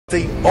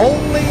The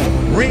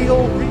only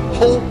real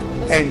hope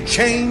and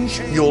change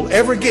you'll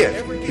ever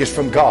get is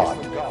from God.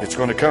 It's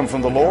going to come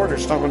from the Lord, or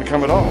it's not going to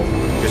come at all.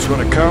 It's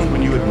going to come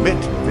when you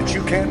admit that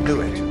you can't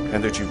do it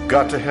and that you've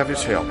got to have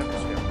His help.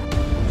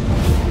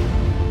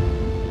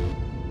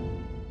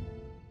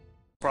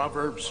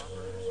 Proverbs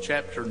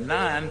chapter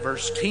 9,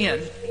 verse 10,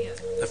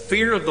 the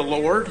fear of the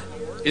Lord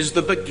is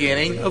the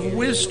beginning of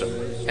wisdom,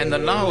 and the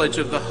knowledge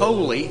of the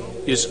holy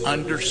is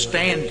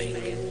understanding.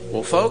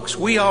 Well, folks,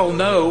 we all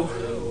know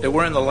that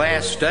we're in the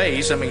last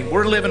days. I mean,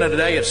 we're living in a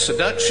day of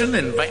seduction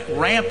and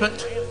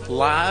rampant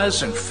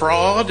lies and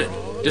fraud,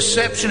 and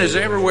deception is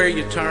everywhere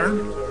you turn.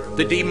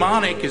 The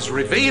demonic is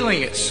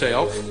revealing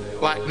itself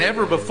like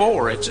never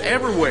before. It's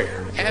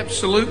everywhere,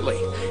 absolutely.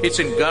 It's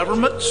in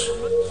governments,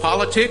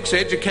 politics,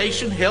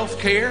 education,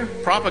 healthcare.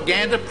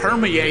 Propaganda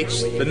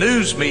permeates the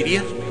news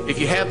media if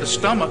you have the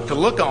stomach to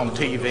look on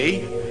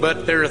TV.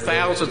 But there are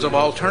thousands of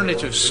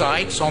alternative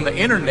sites on the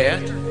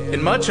internet,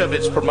 and much of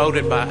it's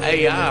promoted by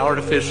AI,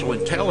 artificial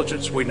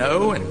intelligence, we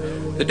know. And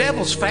the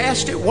devil's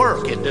fast at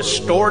work in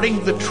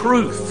distorting the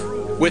truth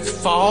with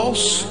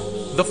false,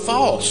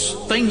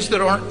 things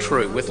that aren't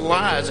true, with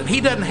lies. And he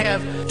doesn't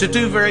have to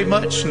do very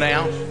much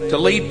now to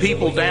lead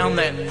people down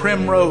that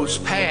primrose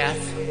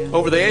path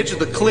over the edge of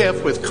the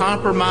cliff with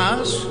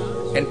compromise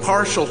and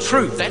partial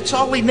truth. That's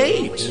all he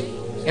needs.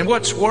 And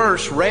what's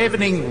worse,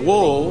 ravening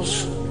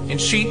wolves in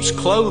sheep's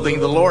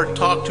clothing, the Lord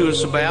talked to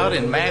us about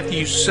in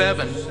Matthew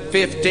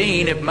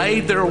 7:15, have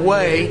made their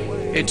way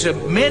into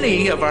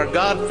many of our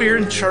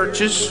God-fearing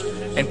churches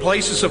and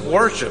places of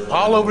worship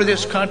all over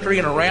this country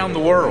and around the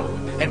world.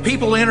 And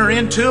people enter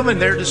into them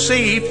and they're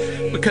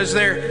deceived because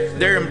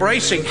they're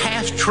embracing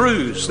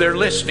half-truths they're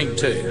listening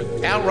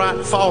to,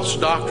 outright false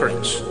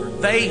doctrines.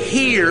 They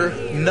hear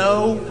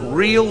no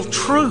real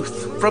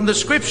truth from the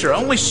Scripture,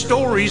 only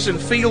stories and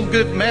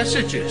feel-good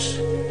messages.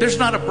 There's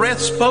not a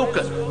breath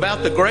spoken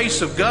about the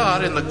grace of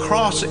God and the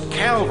cross at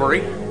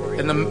Calvary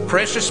and the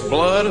precious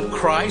blood of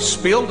Christ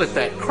spilled at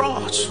that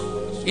cross.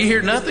 You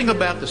hear nothing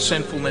about the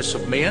sinfulness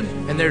of men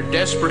and their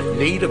desperate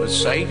need of a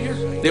Savior.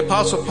 The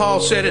Apostle Paul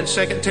said in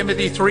 2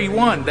 Timothy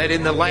 3:1 that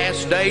in the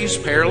last days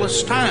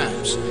perilous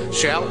times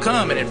shall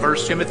come. And in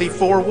 1 Timothy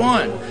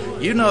 4:1,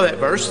 you know that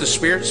verse, the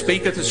Spirit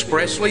speaketh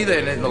expressly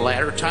that in the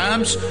latter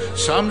times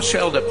some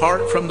shall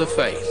depart from the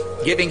faith,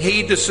 giving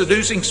heed to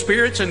seducing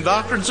spirits and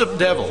doctrines of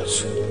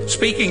devils,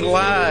 speaking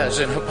lies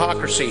and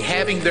hypocrisy,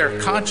 having their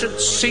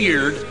conscience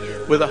seared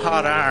with a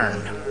hot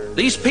iron.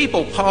 These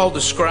people Paul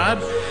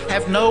described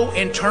have no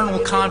internal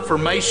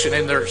confirmation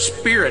in their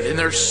spirit, in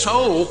their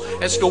soul,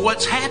 as to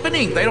what's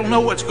happening. They don't know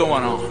what's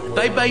going on.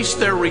 They base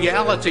their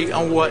reality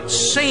on what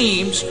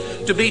seems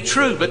to be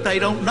true, but they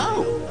don't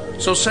know.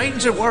 So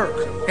Satan's at work,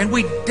 and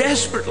we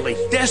desperately,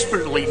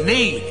 desperately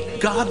need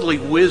godly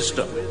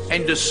wisdom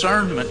and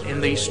discernment in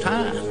these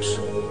times.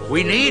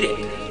 We need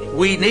it.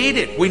 We need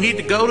it. We need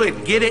to go to it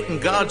and get it in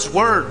God's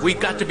Word. We've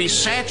got to be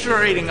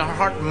saturating our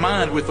heart and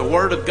mind with the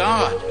Word of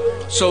God.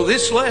 So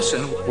this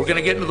lesson, we're going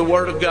to get into the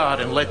Word of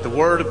God and let the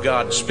Word of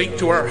God speak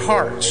to our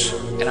hearts.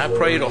 And I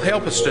pray it'll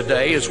help us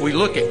today as we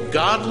look at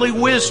godly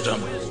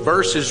wisdom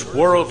versus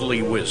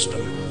worldly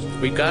wisdom.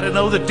 We've got to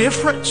know the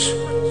difference.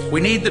 We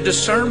need the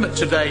discernment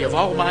today of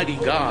Almighty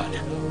God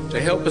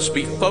to help us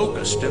be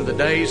focused in the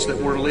days that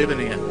we're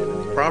living in.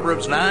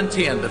 Proverbs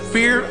 9:10, the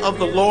fear of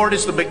the Lord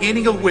is the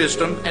beginning of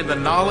wisdom, and the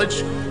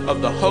knowledge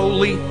of the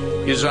holy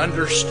is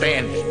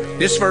understanding.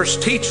 This verse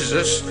teaches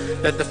us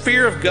that the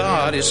fear of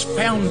God is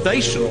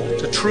foundational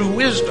to true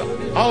wisdom.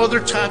 All other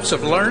types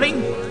of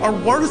learning are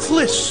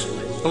worthless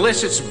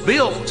unless it's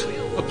built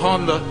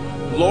upon the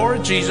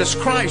Lord Jesus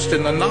Christ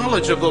and the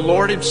knowledge of the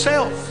Lord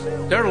Himself.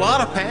 There are a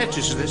lot of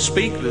passages that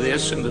speak to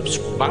this in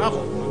the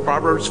Bible.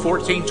 Proverbs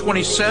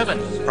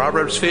 14:27,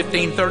 Proverbs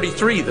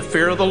 15:33, the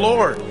fear of the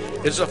Lord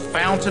is a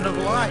fountain of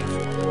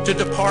life, to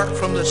depart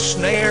from the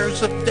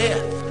snares of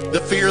death. The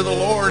fear of the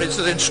Lord is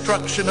the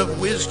instruction of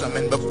wisdom,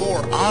 and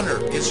before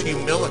honor is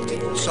humility.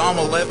 Psalm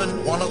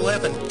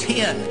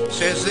 111:10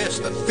 says this,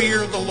 the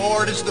fear of the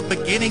Lord is the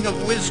beginning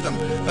of wisdom.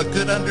 A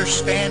good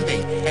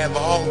understanding have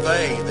all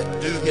they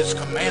that do His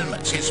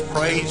commandments. His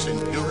praise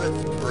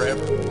endureth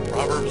forever.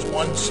 Proverbs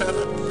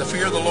 1:7, the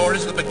fear of the Lord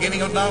is the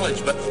beginning of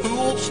knowledge, but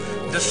fools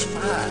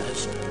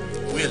despise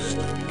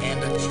wisdom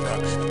and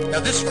instruction. Now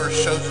this verse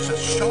shows us a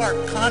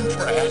sharp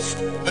contrast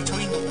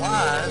between the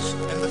wise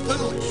and the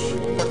foolish.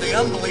 For the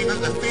unbeliever,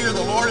 the fear of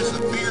the Lord is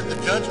the fear of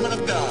the judgment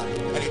of God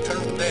and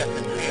eternal death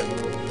in hell.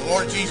 The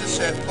Lord Jesus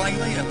said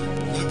plainly in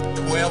Luke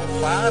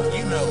 12:5,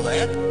 you know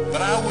that,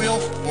 but I will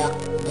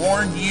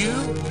forewarn you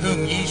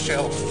whom ye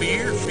shall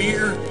fear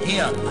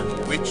Him,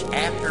 which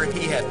after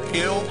He hath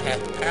killed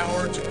hath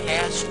power to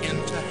cast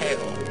into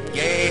hell.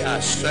 Yea, I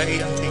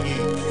say unto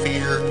you,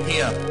 fear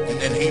Him. And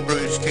then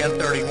Hebrews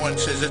 10:31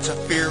 says it's a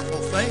fearful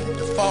thing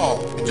to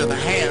fall into the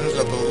hands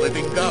of the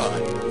living God.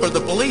 For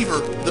the believer,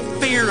 the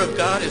fear of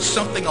God is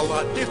something a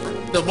lot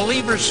different. The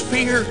believer's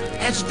fear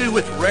has to do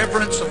with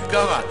reverence of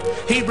God.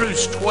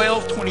 Hebrews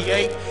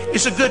 12:28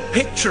 is a good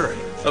picture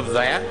of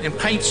that and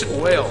paints it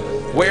well.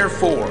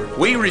 Wherefore,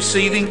 we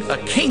receiving a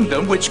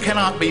kingdom which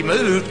cannot be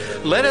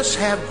moved, let us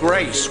have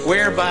grace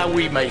whereby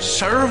we may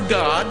serve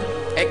God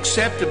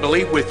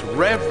acceptably with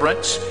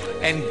reverence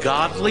and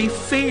godly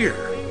fear.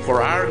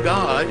 For our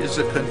God is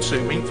a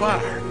consuming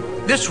fire.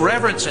 This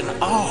reverence and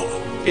awe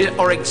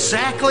are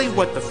exactly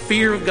what the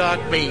fear of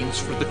God means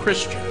for the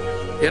Christian.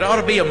 It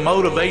ought to be a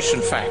motivation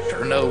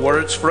factor. In other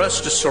words, for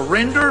us to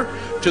surrender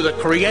to the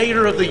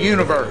Creator of the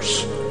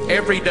universe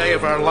every day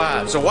of our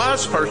lives. A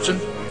wise person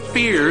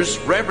fears,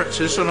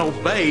 reverences, and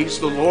obeys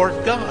the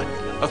Lord God.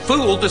 A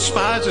fool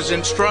despises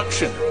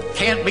instruction,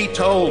 can't be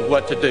told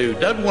what to do,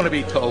 doesn't want to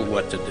be told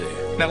what to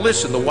do. Now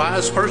listen, the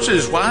wise person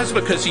is wise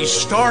because he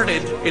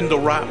started in the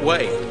right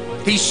way.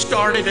 He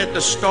started at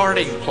the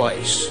starting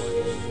place.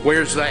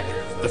 Where's that?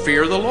 The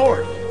fear of the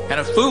Lord. And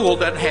a fool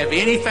doesn't have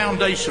any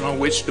foundation on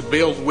which to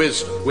build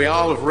wisdom. We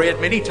all have read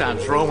many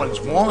times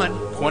Romans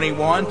 1,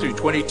 21 through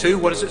 22.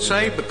 What does it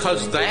say?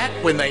 Because that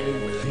when they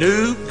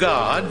knew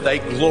God, they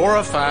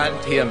glorified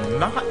him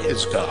not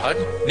as God,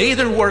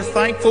 neither were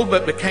thankful,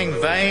 but became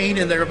vain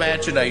in their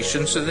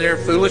imaginations, and their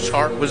foolish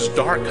heart was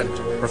darkened.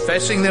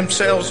 Professing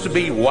themselves to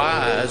be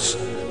wise,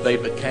 they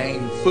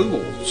became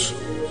fools.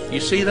 You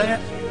see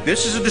that?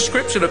 This is a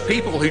description of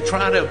people who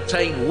try to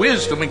obtain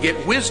wisdom and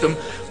get wisdom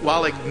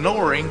while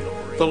ignoring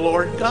the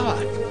Lord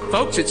God.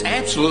 Folks, it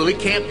absolutely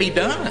can't be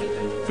done.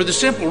 For the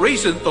simple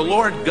reason the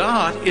Lord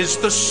God is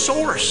the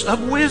source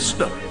of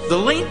wisdom. The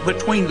link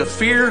between the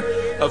fear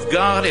of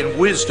God and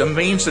wisdom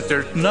means that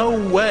there's no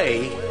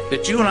way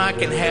that you and I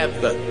can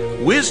have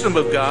the wisdom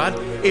of God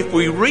if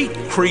we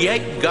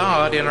recreate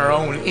God in our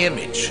own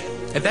image.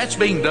 And that's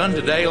being done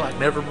today like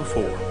never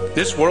before.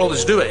 This world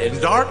is doing it.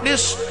 And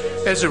darkness,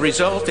 as a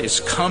result, is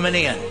coming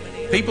in.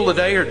 People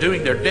today are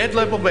doing their dead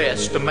level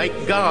best to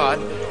make God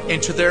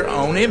into their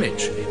own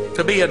image,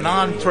 to be a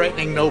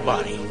non-threatening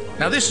nobody.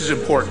 Now this is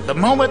important. The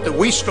moment that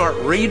we start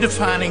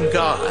redefining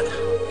God,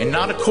 and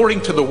not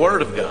according to the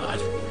Word of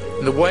God,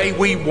 and the way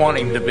we want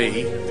Him to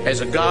be,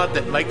 as a God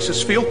that makes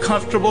us feel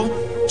comfortable,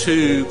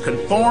 to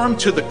conform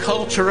to the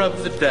culture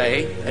of the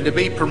day, and to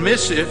be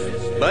permissive,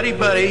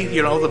 buddy,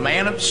 you know, the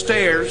man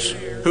upstairs,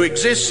 who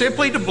exists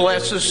simply to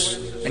bless us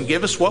and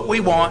give us what we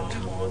want,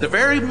 the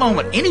very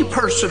moment any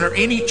person or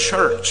any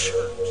church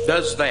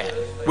does that,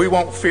 we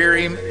won't fear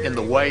Him in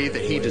the way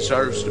that He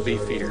deserves to be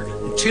feared.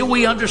 Until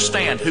we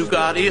understand who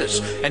God is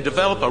and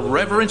develop a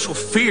reverential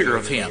fear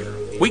of Him,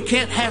 we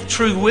can't have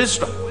true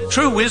wisdom.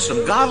 True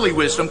wisdom, godly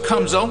wisdom,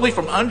 comes only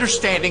from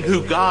understanding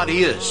who God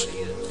is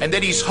and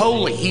that He's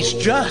holy, He's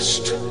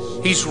just,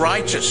 He's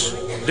righteous.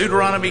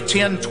 Deuteronomy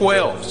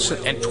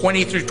 10:12 and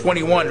 20 through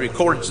 21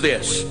 records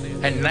this.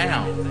 And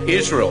now,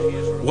 Israel,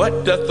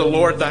 what doth the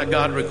Lord thy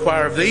God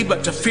require of thee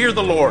but to fear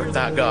the Lord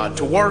thy God,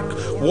 to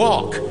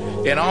walk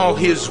in all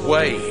His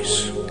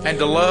ways, and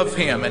to love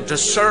Him, and to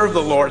serve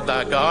the Lord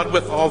thy God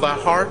with all thy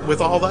heart,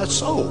 with all thy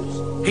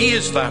soul. He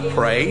is thy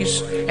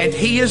praise, and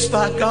He is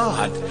thy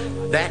God,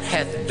 that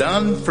hath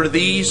done for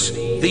these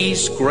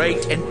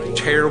great and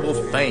terrible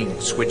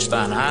things which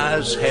thine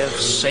eyes have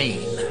seen.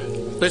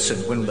 Listen,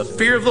 when the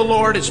fear of the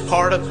Lord is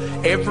part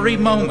of every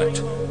moment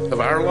of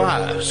our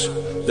lives,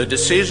 the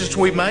decisions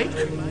we make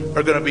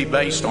are going to be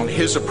based on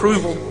His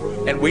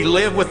approval, and we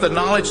live with the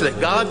knowledge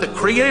that God, the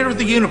Creator of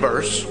the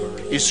universe,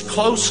 is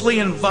closely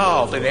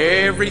involved in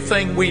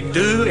everything we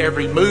do,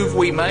 every move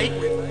we make,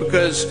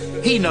 because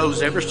He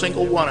knows every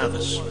single one of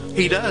us.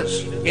 He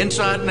does,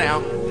 inside and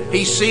out.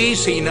 He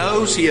sees, He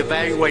knows, He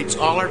evaluates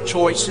all our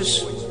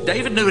choices.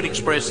 David knew and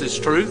expressed this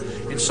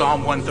truth in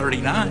Psalm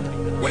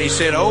 139 when he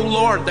said, O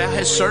Lord, Thou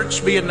hast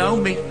searched me and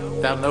known me.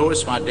 Thou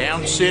knowest my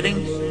down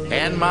sitting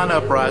and mine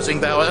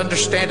uprising. Thou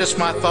understandest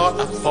my thought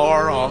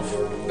afar off.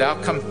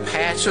 Thou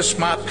compassest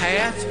my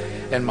path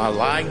and my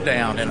lying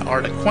down, and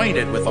art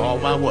acquainted with all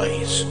my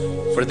ways.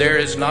 For there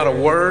is not a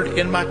word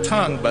in my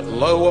tongue, but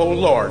lo, O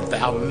Lord,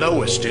 Thou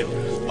knowest it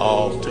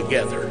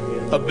altogether.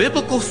 A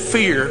biblical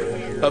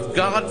fear of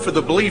God for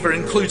the believer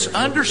includes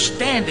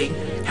understanding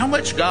how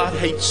much God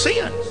hates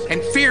sin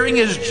and fearing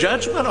His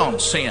judgment on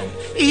sin,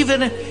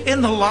 even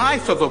in the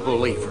life of a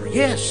believer.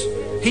 Yes,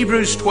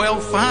 Hebrews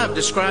 12:5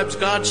 describes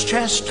God's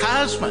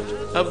chastisement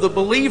of the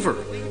believer.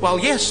 While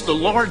yes, the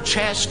Lord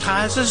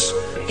chastises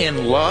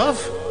in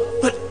love,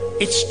 but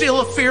it's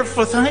still a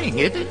fearful thing,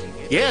 isn't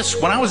it?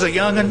 Yes, when I was a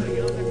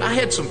young'un, I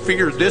had some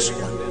fear of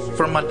discipline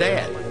from my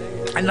dad.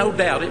 And no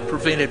doubt it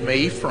prevented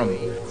me from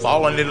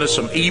falling into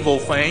some evil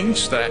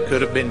things that I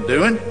could have been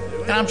doing.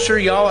 And I'm sure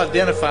y'all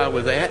identify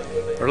with that,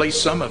 or at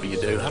least some of you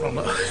do, I don't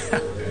know.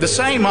 The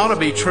same ought to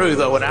be true,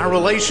 though, in our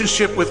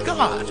relationship with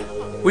God.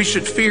 We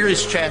should fear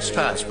His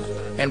chastisement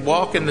and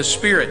walk in the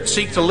Spirit,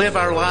 seek to live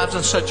our lives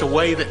in such a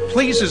way that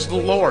pleases the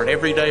Lord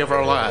every day of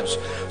our lives.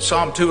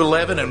 Psalm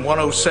 211 and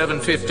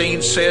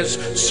 107:15 says,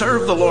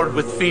 serve the Lord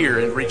with fear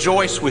and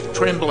rejoice with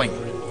trembling.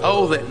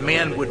 Oh, that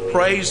men would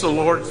praise the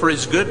Lord for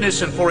His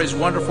goodness and for His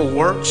wonderful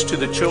works to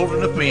the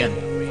children of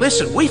men.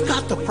 Listen, we've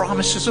got the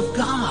promises of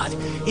God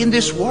in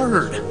this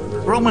Word.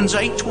 Romans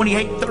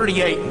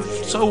 8:28-38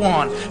 and so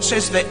on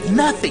says that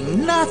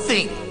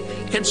nothing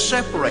can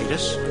separate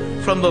us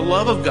from the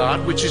love of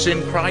God which is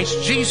in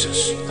Christ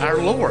Jesus, our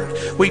Lord.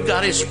 We've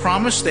got his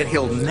promise that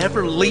he'll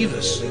never leave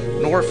us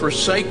nor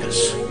forsake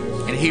us.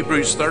 In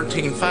Hebrews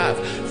 13:5,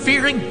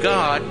 fearing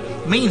God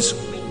means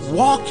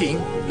walking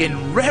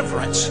in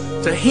reverence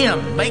to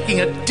him,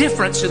 making a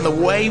difference in the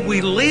way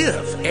we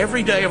live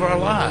every day of our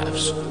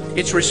lives.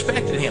 It's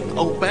respecting him,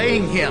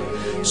 obeying him,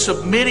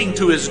 submitting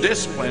to his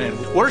discipline,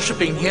 and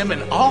worshiping him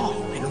in awe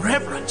and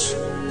reverence.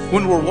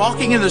 When we're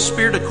walking in the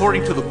Spirit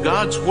according to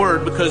God's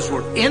Word, because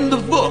we're in the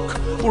book,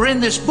 we're in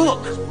this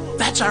book.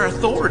 That's our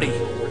authority.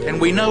 And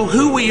we know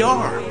who we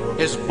are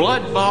as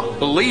blood-bought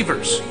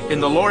believers in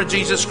the Lord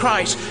Jesus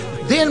Christ.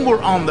 Then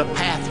we're on the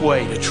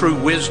pathway to true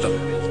wisdom.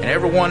 And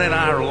everyone in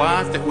our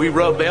life that we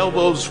rub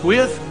elbows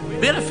with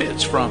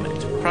benefits from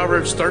it.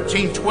 Proverbs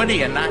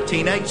 13:20 and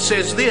 19:8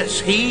 says this,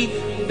 he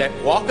that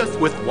walketh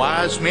with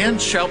wise men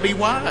shall be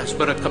wise,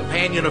 but a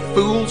companion of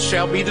fools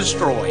shall be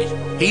destroyed.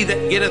 He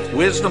that getteth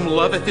wisdom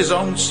loveth his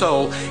own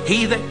soul.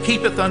 He that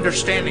keepeth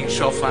understanding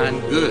shall find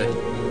good.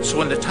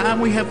 So in the time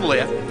we have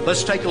left,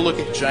 let's take a look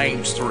at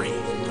James 3.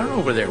 Turn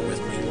over there with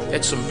me.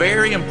 It's some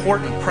very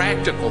important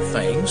practical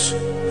things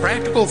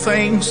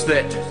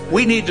that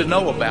we need to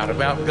know about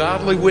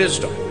godly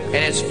wisdom and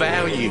its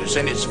values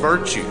and its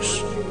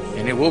virtues.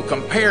 And it will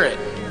compare it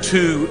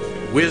to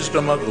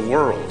wisdom of the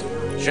world.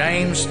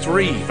 James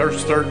 3,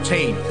 verse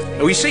 13.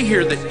 And we see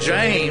here that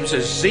James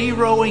is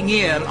zeroing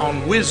in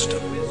on wisdom.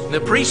 In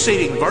the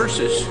preceding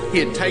verses, he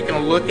had taken a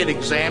look at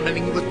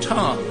examining the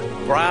tongue,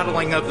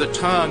 bridling of the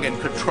tongue and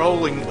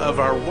controlling of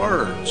our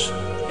words.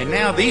 And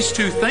now these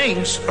two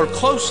things are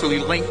closely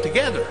linked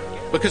together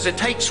because it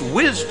takes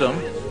wisdom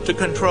to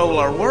control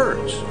our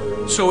words.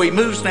 So he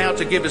moves now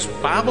to give us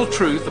Bible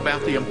truth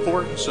about the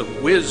importance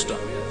of wisdom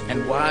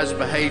and wise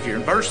behavior.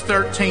 In verse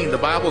 13, the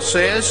Bible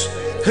says,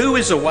 who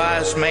is a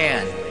wise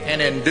man and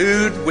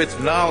endued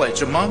with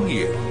knowledge among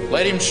you?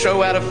 Let him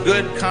show out of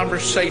good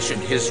conversation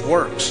his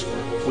works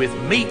with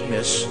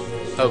meekness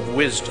of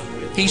wisdom.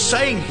 He's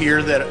saying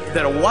here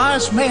that a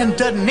wise man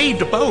doesn't need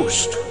to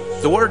boast.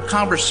 The word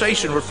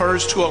conversation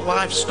refers to a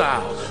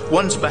lifestyle,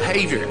 one's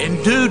behavior.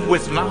 Endued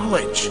with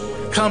knowledge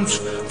comes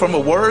from a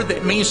word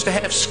that means to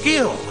have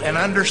skill and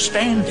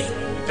understanding.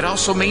 It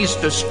also means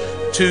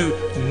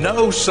to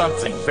know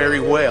something very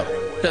well.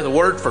 Now, the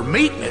word for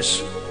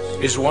meekness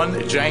is one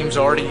that James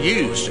already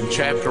used. In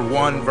chapter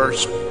 1,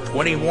 verse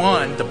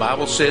 21, the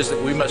Bible says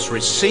that we must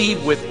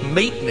receive with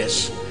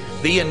meekness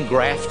the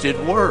engrafted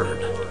word.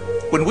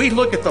 When we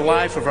look at the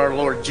life of our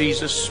Lord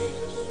Jesus,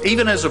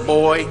 even as a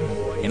boy,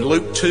 in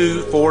Luke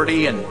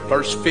 2:40 and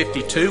verse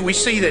 52, we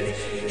see that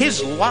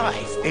his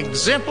life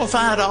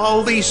exemplified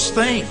all these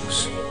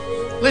things.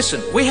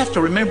 Listen, we have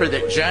to remember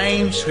that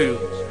James, who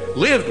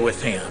lived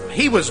with him,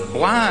 he was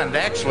blind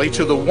actually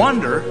to the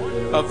wonder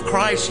of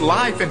Christ's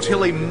life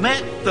until he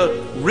met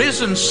the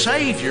risen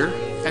Savior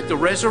at the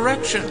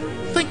resurrection.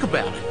 Think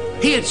about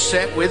it. He had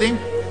sat with him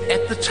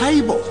at the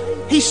table.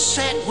 He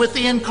sat with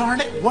the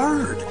incarnate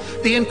Word,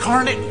 the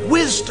incarnate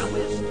wisdom.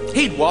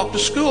 He'd walked to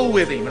school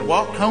with him and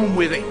walked home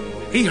with him.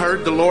 He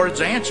heard the Lord's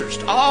answers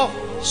to all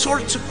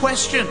sorts of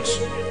questions.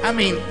 I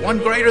mean, one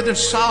greater than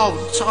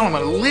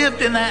Solomon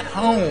lived in that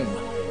home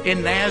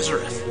in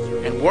Nazareth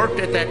and worked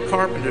at that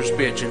carpenter's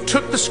bench and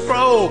took the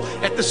scroll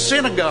at the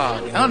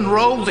synagogue,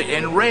 unrolled it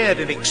and read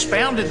and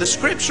expounded the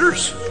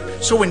scriptures.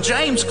 So when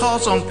James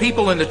calls on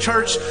people in the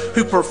church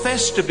who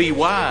profess to be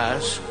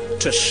wise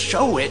to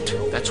show it,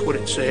 that's what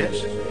it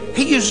says,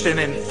 he used an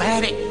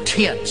emphatic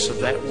tense of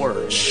that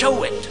word,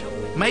 show it.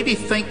 Maybe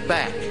think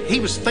back. He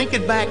was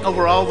thinking back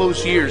over all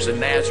those years in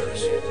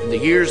Nazareth, in the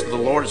years of the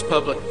Lord's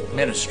public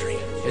ministry.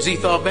 As he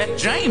thought back,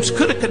 James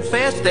could have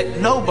confessed that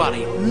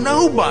nobody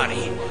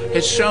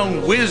has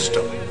shown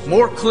wisdom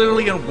more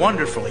clearly and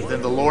wonderfully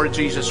than the Lord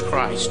Jesus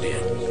Christ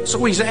did.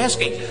 So he's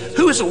asking,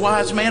 who is a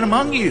wise man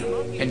among you?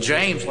 And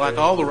James, like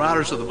all the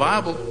writers of the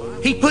Bible,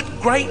 he put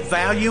great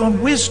value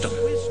on wisdom.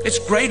 It's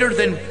greater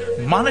than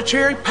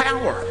monetary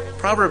power.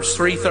 Proverbs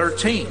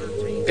 3:13.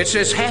 It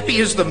says, happy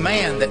is the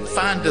man that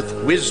findeth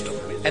wisdom,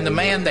 and the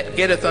man that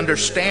getteth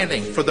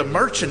understanding, for the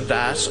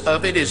merchandise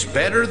of it is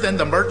better than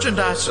the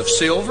merchandise of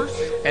silver,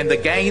 and the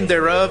gain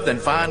thereof than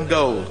fine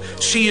gold.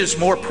 She is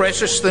more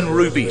precious than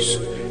rubies,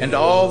 and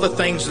all the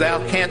things thou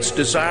canst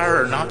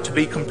desire are not to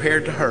be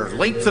compared to her.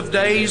 Length of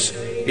days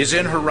is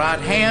in her right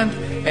hand,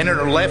 and in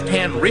her left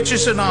hand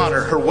riches and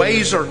honor. Her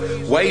ways are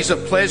ways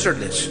of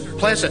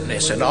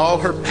pleasantness, and all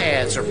her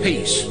paths are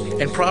peace.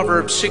 And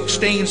Proverbs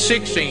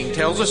 16:16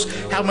 tells us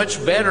how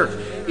much better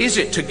is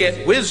it to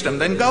get wisdom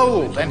than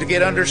gold, and to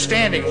get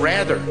understanding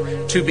rather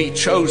to be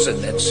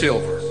chosen than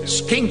silver.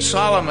 King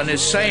Solomon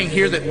is saying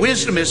here that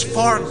wisdom is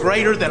far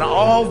greater than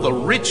all the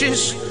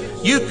riches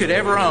you could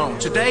ever own.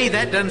 Today,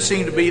 that doesn't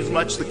seem to be as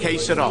much the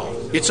case at all.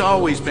 It's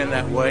always been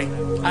that way.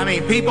 I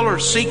mean, people are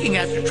seeking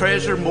after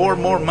treasure, more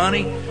and more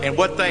money, and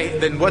what they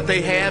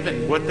have,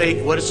 and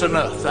what is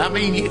enough. I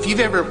mean, if you've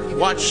ever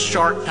watched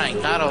Shark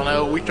Tank, I don't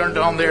know, we turned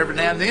it on there every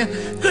now and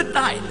then. Good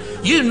night.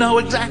 You know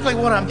exactly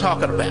what I'm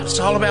talking about. It's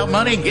all about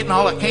money and getting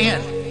all I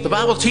can. The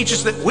Bible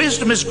teaches that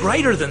wisdom is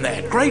greater than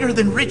that, greater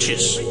than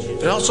riches.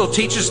 It also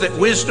teaches that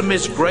wisdom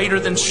is greater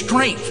than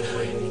strength,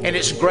 and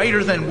it's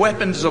greater than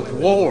weapons of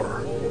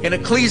war. In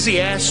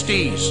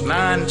Ecclesiastes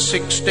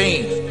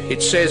 9:16,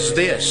 it says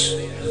this,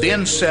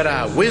 "Then said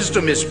I,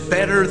 wisdom is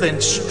better than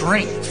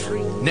strength.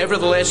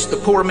 Nevertheless, the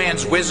poor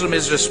man's wisdom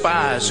is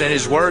despised, and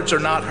his words are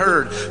not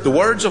heard. The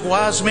words of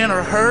wise men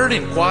are heard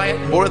in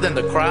quiet more than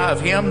the cry of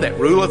him that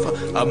ruleth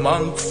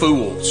among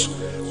fools.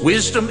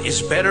 Wisdom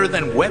is better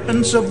than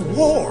weapons of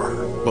war,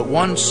 but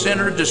one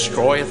sinner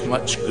destroyeth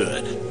much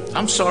good."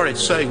 I'm sorry to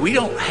say, we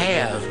don't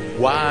have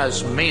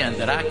wise men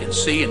that I can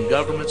see in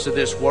governments of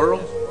this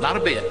world. Not a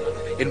bit.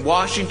 In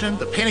Washington,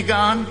 the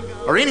Pentagon,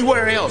 or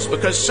anywhere else,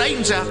 because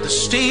Satan's out to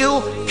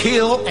steal,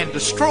 kill, and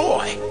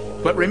destroy.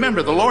 But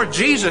remember, the Lord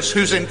Jesus,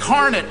 who's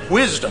incarnate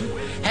wisdom,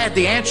 had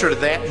the answer to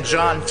that in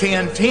John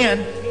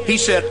 10:10. He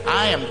said,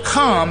 "I am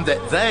come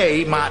that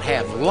they might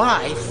have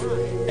life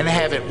and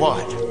have it"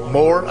 what?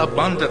 More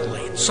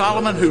abundantly.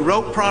 Solomon, who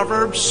wrote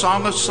Proverbs,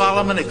 Song of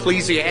Solomon,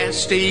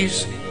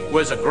 Ecclesiastes,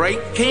 was a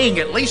great king,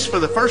 at least for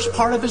the first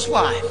part of his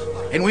life.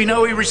 And we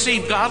know he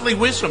received godly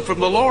wisdom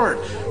from the Lord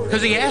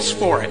because he asked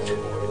for it,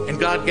 and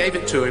God gave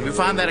it to him. We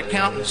find that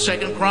account in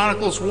 2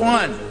 Chronicles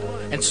 1.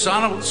 And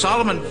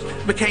Solomon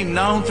became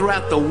known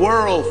throughout the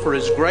world for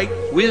his great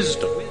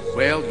wisdom.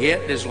 Well,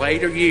 yet in his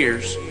later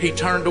years, he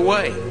turned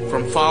away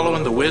from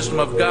following the wisdom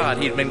of God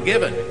he had been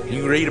given. You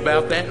can read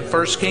about that in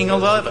 1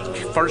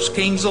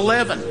 Kings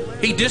 11.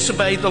 He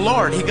disobeyed the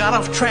Lord. He got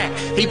off track.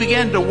 He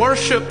began to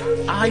worship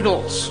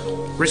idols.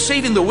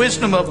 Receiving the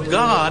wisdom of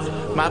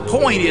God, my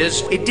point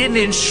is, it didn't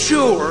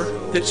ensure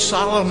that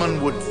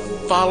Solomon would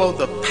follow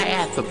the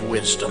path of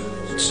wisdom.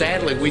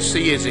 Sadly, we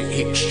see as he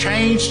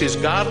exchanged his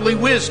godly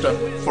wisdom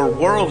for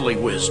worldly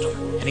wisdom,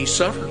 and he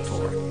suffered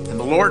for it. And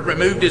the Lord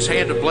removed his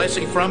hand of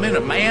blessing from him,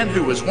 a man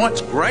who was once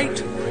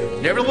great.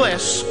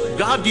 Nevertheless,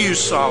 God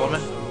used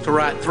Solomon to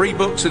write 3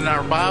 books in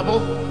our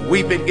Bible.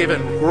 We've been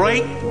given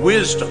great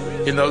wisdom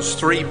in those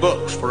 3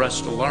 books for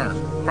us to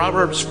learn.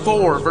 Proverbs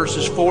 4,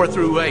 verses 4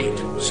 through 8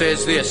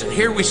 says this, and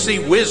here we see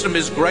wisdom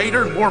is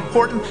greater and more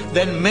important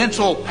than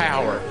mental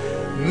power,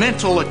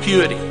 mental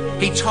acuity.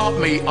 He taught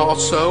me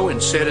also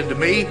and said unto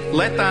me,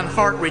 let thine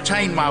heart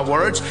retain my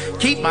words,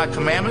 keep my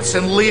commandments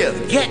and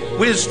live. Get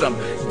wisdom,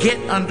 get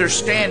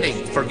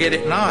understanding, forget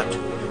it not.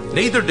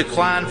 Neither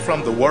decline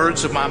from the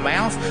words of my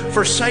mouth,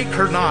 forsake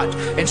her not,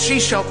 and she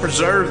shall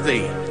preserve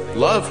thee.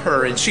 Love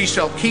her, and she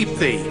shall keep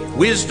thee.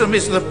 Wisdom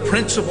is the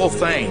principal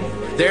thing.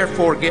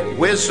 Therefore get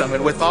wisdom,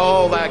 and with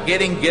all thy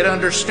getting, get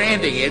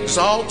understanding.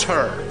 Exalt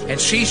her, and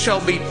she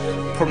shall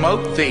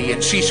promote thee,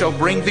 and she shall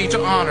bring thee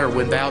to honor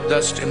when thou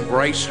dost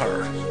embrace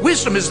her.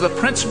 Wisdom is the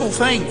principal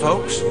thing,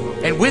 folks.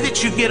 And with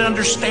it you get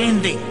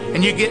understanding,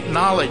 and you get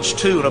knowledge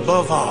too, and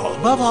above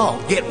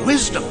all, get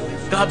wisdom.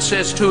 God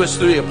says to us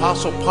through the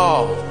Apostle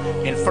Paul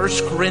in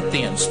 1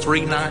 Corinthians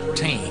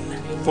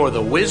 3:19, for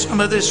the wisdom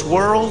of this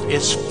world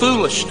is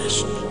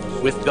foolishness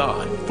with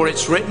God. For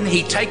it's written,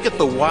 he taketh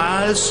the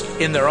wise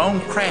in their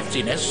own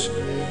craftiness.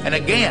 And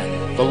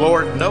again, the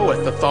Lord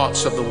knoweth the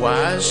thoughts of the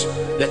wise,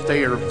 that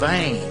they are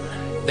vain.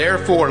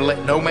 Therefore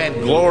let no man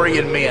glory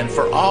in men,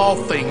 for all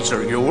things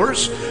are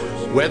yours,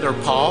 whether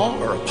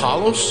Paul or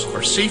Apollos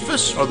or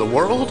Cephas or the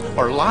world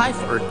or life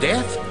or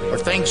death or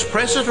things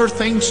present or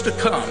things to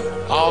come.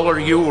 All are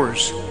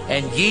yours,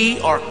 and ye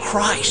are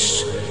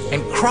Christ's,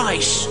 and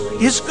Christ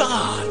is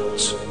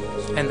God's.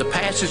 And the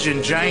passage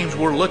in James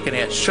we're looking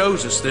at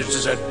shows us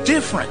there's a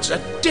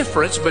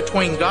difference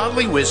between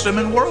godly wisdom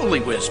and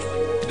worldly wisdom.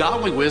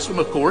 Godly wisdom,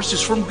 of course,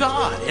 is from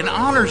God and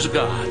honors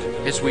God.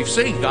 As we've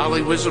seen,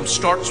 godly wisdom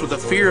starts with a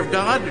fear of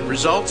God and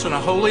results in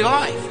a holy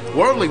life.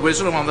 Worldly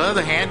wisdom, on the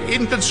other hand,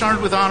 isn't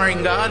concerned with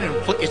honoring God, and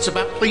it's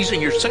about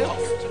pleasing yourself.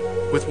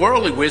 With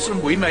worldly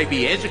wisdom, we may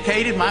be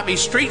educated, might be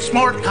street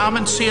smart,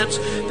 common sense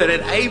that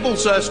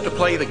enables us to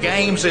play the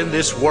games in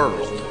this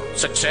world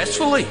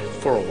successfully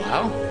for a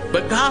while.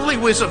 But godly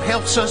wisdom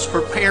helps us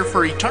prepare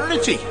for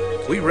eternity.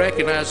 We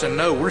recognize and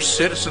know we're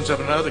citizens of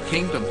another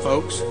kingdom,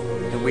 folks.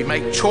 And we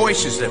make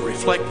choices that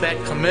reflect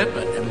that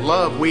commitment and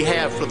love we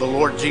have for the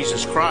Lord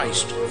Jesus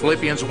Christ.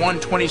 Philippians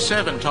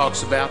 1:27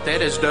 talks about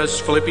that, as does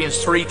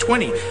Philippians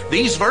 3:20.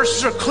 These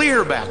verses are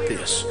clear about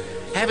this.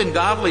 Having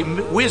godly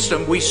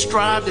wisdom, we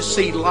strive to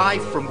see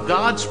life from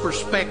God's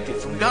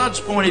perspective, from God's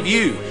point of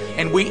view,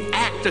 and we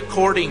act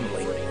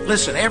accordingly.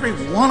 Listen, every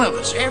one of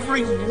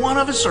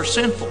us are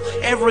sinful.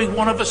 Every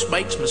one of us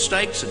makes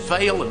mistakes and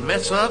fail and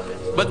mess up.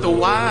 But the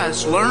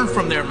wise learn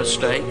from their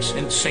mistakes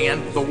and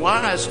sin. The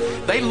wise,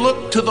 they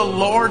look to the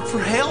Lord for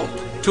help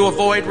to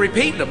avoid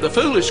repeating them. The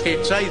foolish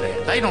can't say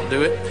that. They don't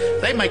do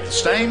it. They make the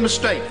same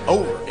mistake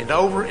over and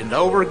over and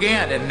over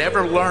again and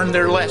never learn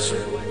their lesson.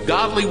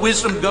 Godly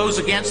wisdom goes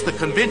against the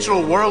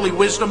conventional worldly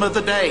wisdom of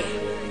the day.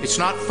 It's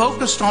not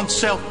focused on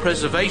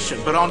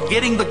self-preservation, but on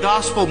getting the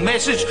gospel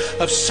message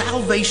of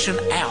salvation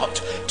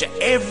out to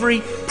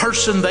every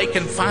person they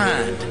can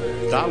find.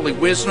 Godly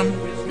wisdom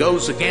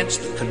goes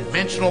against the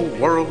conventional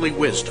worldly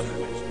wisdom.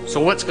 So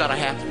what's got to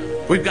happen?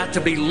 We've got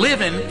to be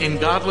living in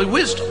godly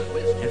wisdom.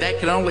 And that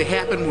can only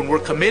happen when we're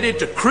committed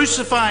to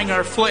crucifying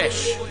our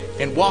flesh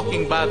and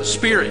walking by the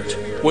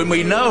Spirit. When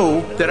we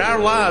know that our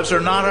lives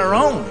are not our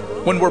own.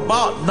 When we're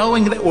bought,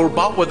 knowing that we're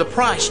bought with a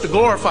price to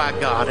glorify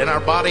God in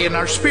our body and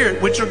our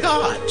spirit, which are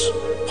God's.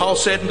 Paul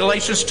said in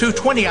Galatians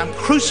 2:20, I'm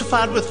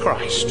crucified with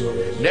Christ.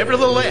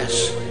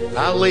 Nevertheless,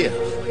 I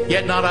live.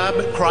 Yet not I,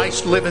 but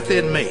Christ liveth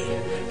in me.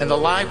 And the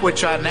life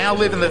which I now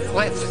live in the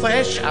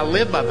flesh, I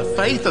live by the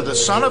faith of the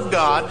Son of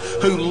God,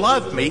 who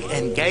loved me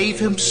and gave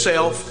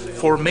himself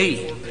for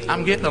me.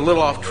 I'm getting a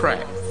little off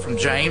track from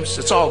James.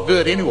 It's all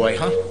good anyway,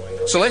 huh?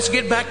 So let's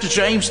get back to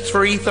James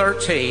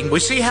 3:13. We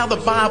see how the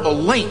Bible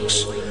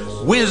links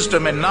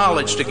wisdom and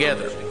knowledge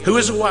together. Who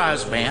is a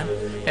wise man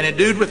and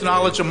endued with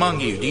knowledge among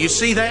you? Do you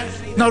see that?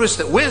 Notice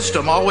that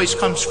wisdom always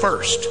comes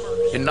first,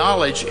 and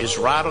knowledge is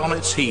right on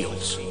its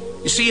heels.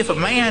 You see, if a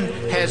man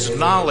has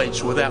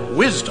knowledge without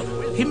wisdom,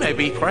 he may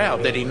be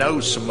proud that he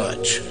knows so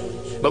much.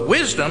 But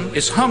wisdom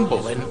is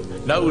humble and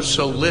knows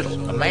so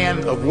little. A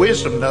man of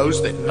wisdom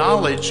knows that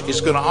knowledge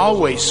is going to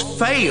always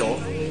fail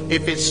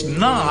if it's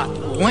not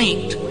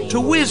linked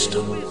to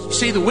wisdom.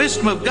 See, the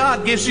wisdom of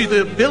God gives you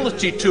the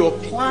ability to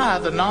apply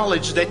the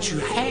knowledge that you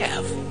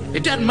have.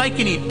 It doesn't make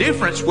any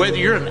difference whether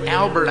you're an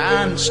Albert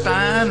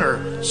Einstein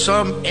or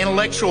some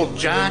intellectual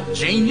giant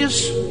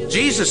genius.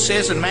 Jesus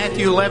says in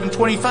Matthew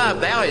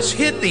 11:25, thou hast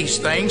hid these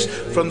things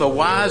from the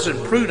wise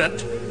and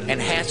prudent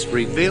and hast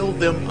revealed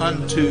them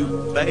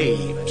unto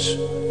babes.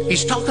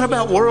 He's talking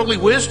about worldly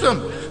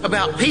wisdom,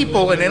 about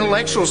people and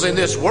intellectuals in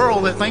this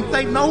world that think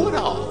they know it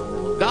all.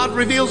 God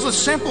reveals the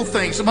simple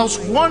things, the most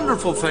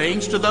wonderful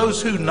things to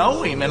those who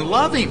know him and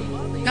love him.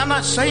 Now, I'm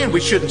not saying we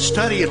shouldn't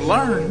study and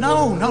learn.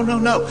 No.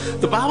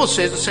 The Bible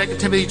says in 2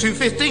 Timothy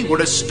 2:15, we're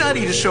to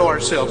study to show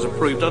ourselves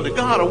approved unto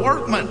God, a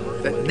workman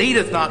that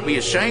needeth not be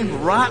ashamed,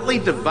 rightly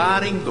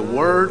dividing the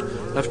word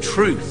of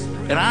truth.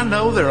 And I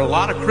know there are a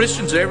lot of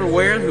Christians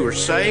everywhere who are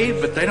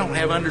saved, but they don't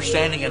have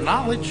understanding and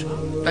knowledge.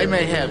 They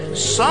may have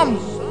some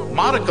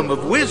modicum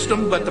of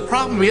wisdom, but the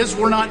problem is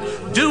we're not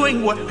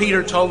doing what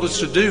Peter told us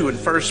to do in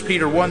 1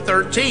 Peter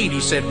 1:13. He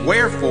said,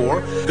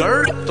 wherefore,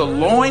 gird up the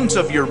loins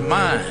of your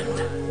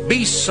mind,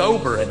 be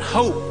sober, and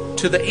hope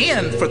to the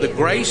end for the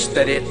grace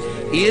that it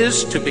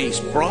is to be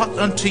brought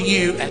unto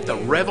you at the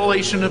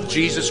revelation of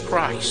Jesus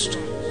Christ.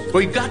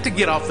 We've got to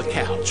get off the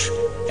couch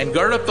and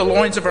gird up the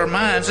loins of our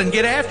minds and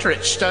get after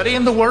it,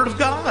 studying the Word of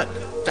God,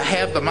 to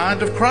have the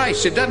mind of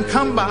Christ. It doesn't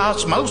come by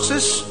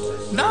osmosis.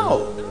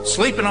 No.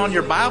 Sleeping on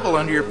your Bible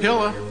under your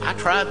pillow, I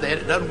tried that.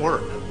 It doesn't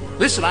work.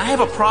 Listen, I have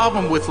a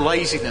problem with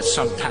laziness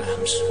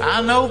sometimes.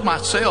 I know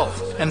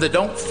myself, and the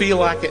don't feel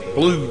like it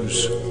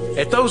blues.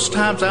 At those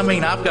times,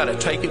 I've got to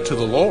take it to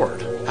the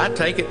Lord. I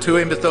take it to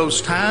him at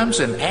those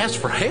times and ask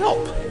for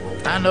help.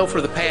 I know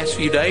for the past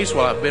few days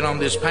while I've been on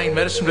this pain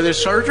medicine for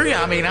this surgery,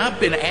 I've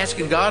been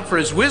asking God for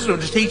his wisdom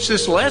to teach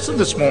this lesson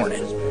this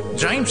morning.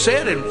 James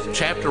said in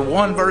chapter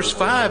 1, verse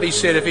 5, he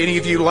said, if any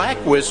of you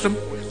lack wisdom,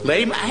 let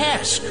him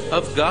ask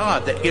of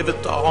God that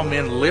giveth to all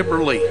men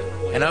liberally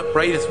and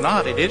upbraideth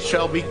not, and it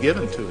shall be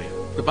given to him.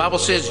 The Bible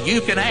says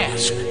you can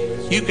ask.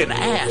 You can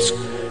ask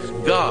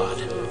God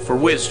for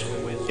wisdom.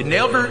 It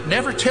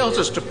never tells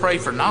us to pray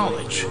for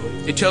knowledge.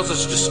 It tells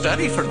us to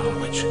study for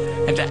knowledge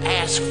and to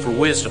ask for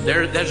wisdom.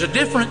 There's a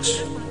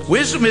difference.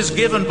 Wisdom is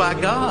given by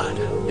God,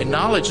 and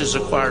knowledge is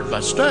acquired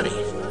by study.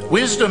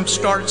 Wisdom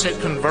starts at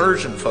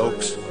conversion,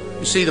 folks.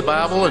 You see the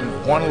Bible in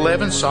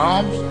 111,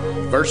 Psalms,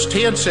 verse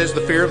 10 says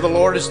the fear of the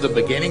Lord is the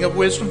beginning of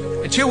wisdom.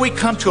 Until we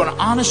come to an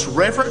honest,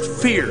 reverent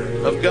fear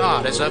of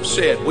God, as I've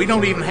said, we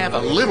don't even have a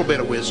little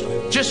bit of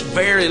wisdom. Just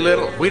very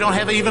little. We don't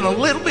have even a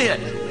little bit.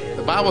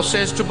 The Bible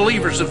says to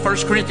believers in 1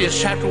 Corinthians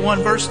chapter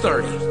 1, verse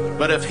 30,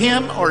 but of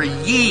him are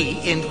ye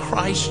in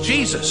Christ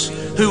Jesus,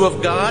 who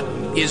of God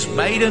is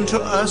made unto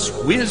us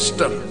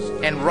wisdom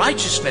and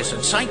righteousness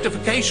and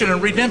sanctification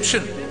and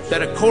redemption,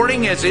 that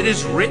according as it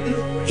is written,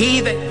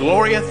 he that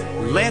glorieth,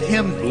 let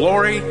him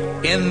glory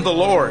in the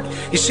Lord.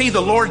 You see,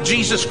 the Lord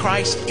Jesus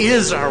Christ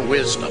is our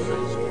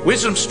wisdom.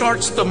 Wisdom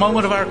starts at the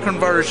moment of our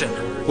conversion,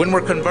 when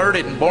we're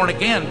converted and born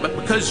again. But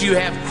because you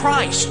have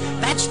Christ,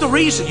 that's the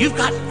reason. You've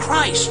got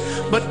Christ.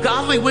 But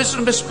godly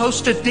wisdom is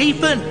supposed to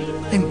deepen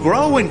and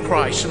grow in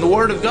Christ and the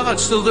Word of God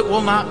so that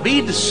we'll not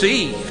be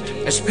deceived.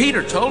 As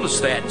Peter told us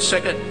that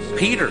in 2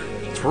 Peter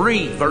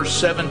 3, verse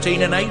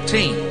 17 and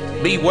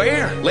 18.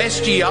 Beware,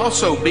 lest ye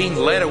also, being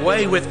led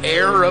away with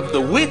error of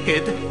the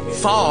wicked,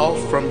 fall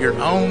from your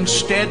own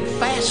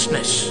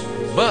steadfastness.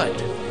 But,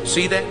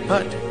 see that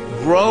but,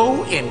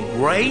 grow in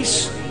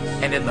grace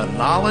and in the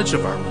knowledge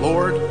of our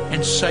Lord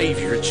and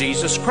Savior,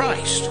 Jesus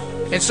Christ.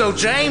 And so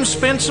James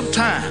spends some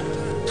time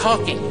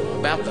talking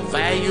about the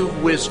value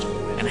of wisdom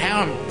and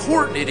how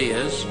important it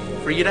is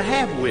for you to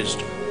have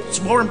wisdom.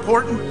 It's more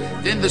important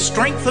than the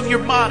strength of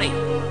your body,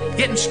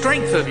 getting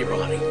strength of your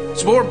body.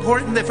 It's more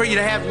important that for you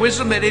to have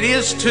wisdom than it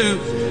is to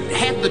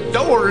have the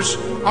doors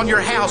on your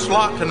house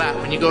locked tonight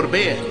when you go to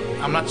bed.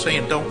 I'm not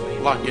saying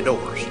don't lock your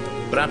doors,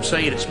 but I'm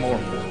saying it's more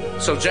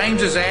important. So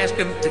James is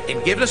asking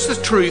and giving us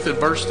the truth in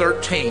verse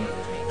 13.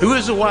 Who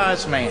is a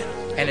wise man?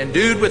 and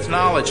endued with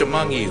knowledge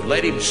among you.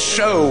 Let him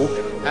show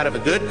out of a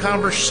good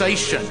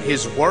conversation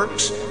his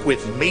works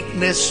with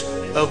meekness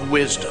of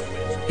wisdom.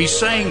 He's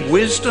saying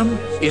wisdom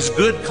is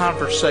good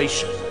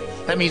conversation.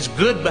 That means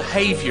good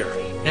behavior.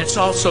 And it's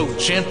also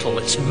gentle.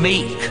 It's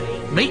meek.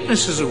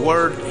 Meekness is a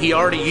word he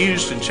already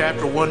used in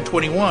chapter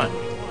 121.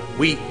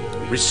 We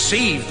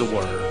receive the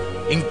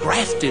word,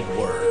 engrafted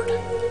word.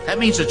 That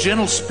means a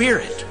gentle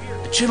spirit.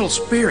 A gentle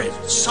spirit,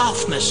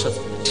 softness of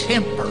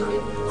temper.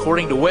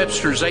 According to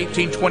Webster's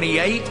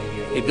 1828,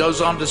 it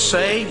goes on to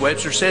say,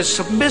 Webster says,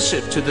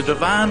 submissive to the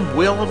divine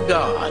will of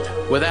God,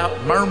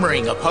 without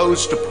murmuring,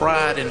 opposed to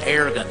pride and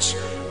arrogance.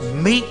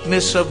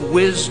 Meekness of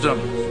wisdom.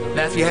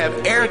 Now, if you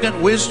have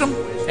arrogant wisdom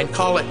and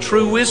call it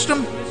true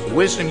wisdom, the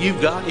wisdom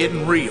you've got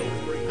isn't real.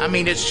 I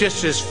mean, it's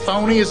just as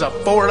phony as a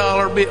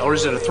 $4 bill, or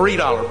is it a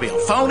 $3 bill?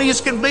 Phony as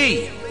can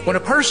be. When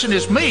a person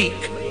is meek,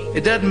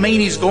 it doesn't mean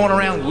he's going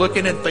around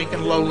looking and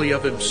thinking lowly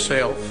of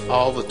himself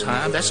all the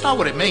time. That's not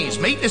what it means.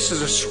 Meekness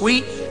is a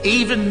sweet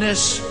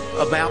evenness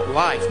about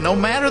life, no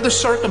matter the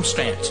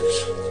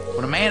circumstances.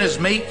 When a man is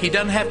meek, he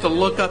doesn't have to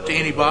look up to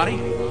anybody,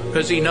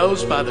 because he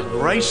knows by the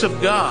grace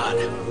of God,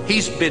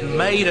 he's been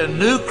made a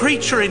new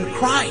creature in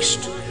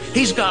Christ.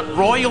 He's got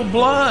royal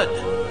blood,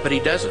 but he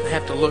doesn't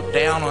have to look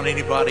down on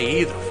anybody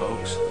either,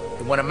 folks.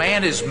 And when a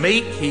man is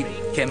meek, he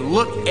can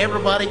look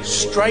everybody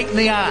straight in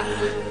the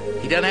eye.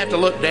 He doesn't have to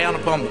look down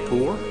upon the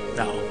poor,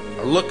 no,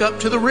 or look up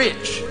to the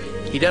rich.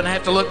 He doesn't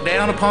have to look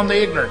down upon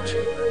the ignorant,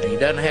 and he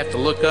doesn't have to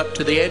look up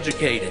to the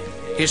educated.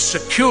 His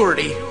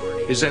security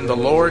is in the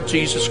Lord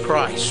Jesus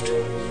Christ.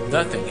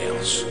 Nothing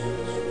else,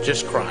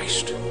 just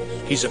Christ.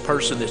 He's a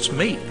person that's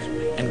meek.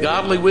 And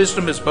godly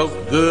wisdom is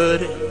both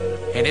good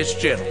and it's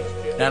gentle.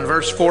 Now in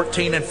verse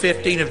 14 and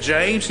 15 of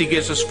James, he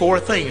gives us 4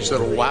 things that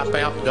will wipe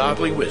out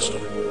godly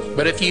wisdom.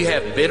 But if you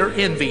have bitter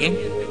envying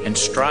and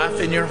strife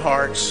in your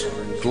hearts,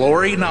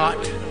 glory not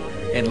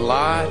and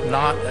lie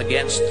not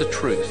against the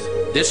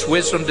truth. This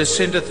wisdom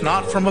descendeth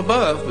not from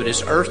above, but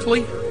is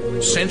earthly,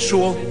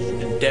 sensual,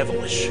 and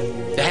devilish.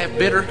 To have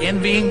bitter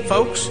envying,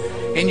 folks,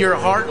 in your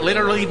heart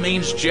literally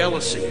means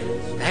jealousy.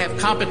 To have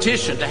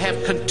competition, to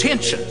have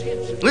contention.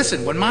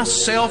 Listen, when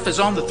myself is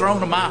on the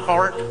throne of my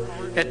heart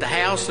at the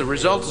house, the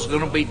result is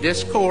going to be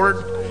discord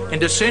and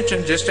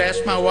dissension. Just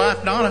ask my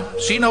wife, Donna.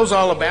 She knows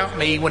all about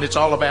me when it's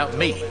all about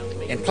me.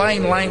 In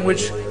plain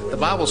language, the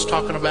Bible's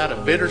talking about a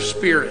bitter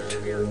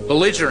spirit,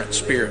 belligerent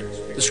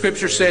spirit. The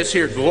scripture says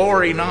here,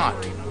 glory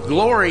not.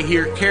 Glory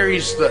here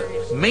carries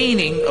the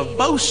meaning of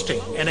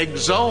boasting and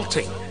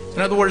exalting. In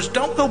other words,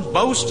 don't go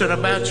boasting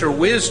about your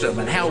wisdom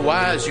and how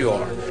wise you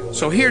are.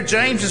 So here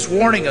James is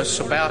warning us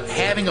about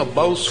having a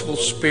boastful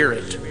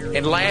spirit.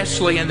 And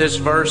lastly, in this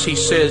verse, he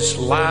says,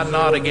 lie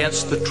not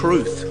against the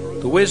truth.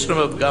 The wisdom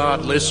of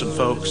God, listen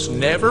folks,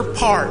 never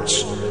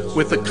parts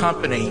with the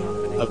company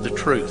of the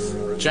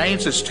truth.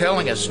 James is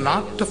telling us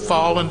not to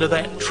fall into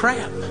that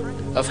trap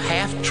of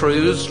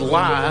half-truths,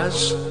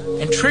 lies,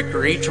 and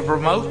trickery to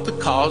promote the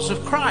cause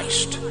of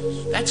Christ.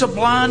 That's a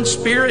blind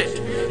spirit.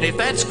 And if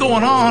that's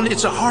going on,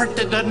 it's a heart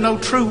that doesn't know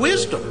true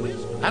wisdom.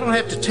 I don't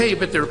have to tell you,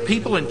 but there are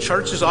people in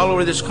churches all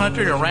over this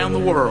country and around the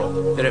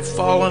world that have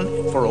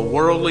fallen for a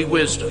worldly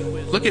wisdom.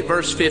 Look at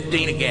verse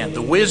 15 again.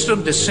 The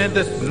wisdom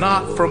descendeth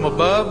not from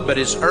above, but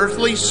is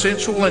earthly,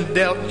 sensual, and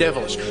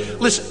devilish.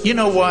 Listen, you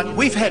know what?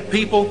 We've had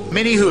people,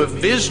 many who have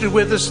visited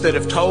with us, that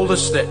have told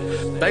us that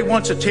they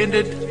once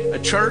attended a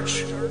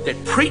church that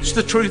preached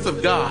the truth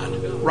of God.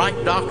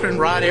 Right doctrine,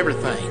 right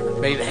everything. I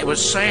mean, it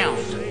was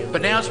sound.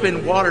 But now it's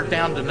been watered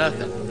down to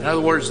nothing. In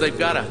other words, they've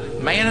got a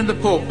man in the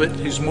pulpit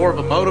who's more of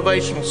a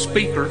motivational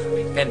speaker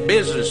and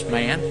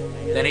businessman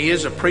than he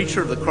is a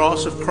preacher of the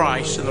cross of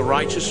Christ and the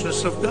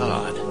righteousness of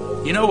God.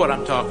 You know what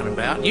I'm talking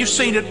about. You've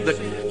seen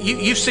it.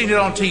 You've seen it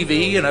on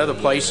TV and other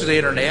places, the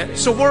internet.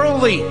 It's a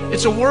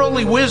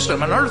worldly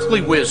wisdom, an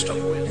earthly wisdom.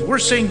 And we're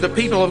seeing the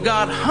people of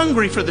God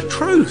hungry for the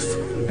truth,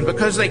 and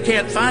because they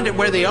can't find it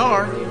where they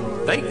are,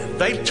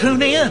 they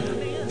tune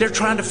in. They're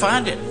trying to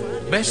find it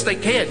best they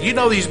can. You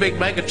know, these big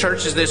mega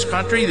churches in this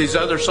country, these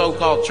other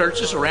so-called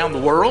churches around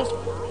the world,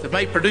 that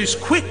may produce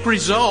quick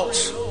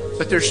results,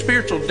 but their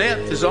spiritual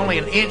depth is only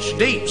an inch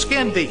deep,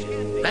 skin deep.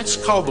 That's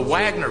called the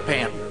Wagner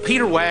plan.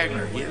 Peter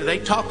Wagner, they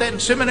taught that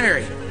in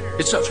seminary.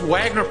 It's a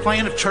Wagner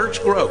plan of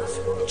church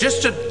growth.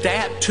 Just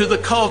adapt to the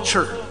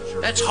culture.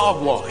 That's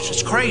hogwash.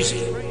 It's crazy.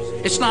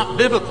 It's not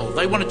biblical.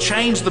 They want to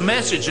change the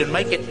message and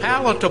make it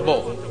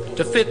palatable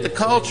to fit the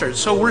culture.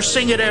 So we're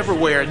seeing it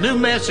everywhere. New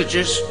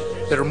messages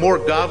that are more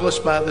godless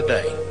by the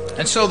day.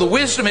 And so the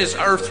wisdom is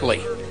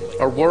earthly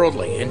or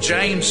worldly. And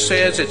James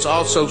says it's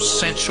also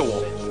sensual.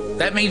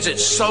 That means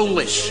it's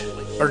soulish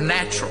or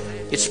natural.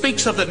 It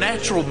speaks of the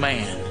natural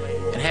man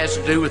and has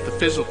to do with the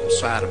physical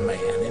side of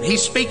man. And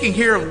he's speaking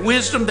here of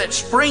wisdom that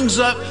springs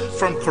up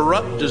from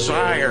corrupt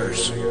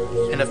desires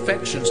and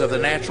affections of the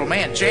natural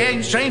man.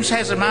 James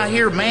has in mind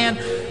here man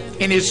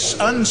in his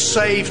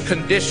unsaved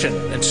condition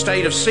and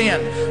state of sin.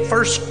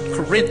 1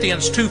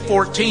 Corinthians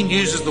 2:14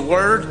 uses the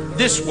word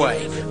this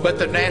way, but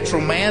the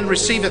natural man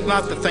receiveth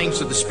not the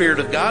things of the Spirit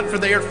of God, for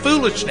they are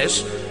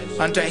foolishness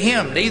unto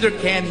him, neither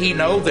can he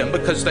know them,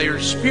 because they are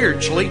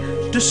spiritually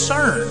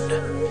discerned.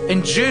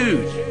 And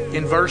Jude,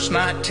 in verse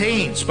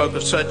 19, spoke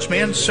of such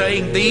men,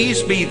 saying,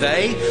 these be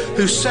they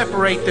who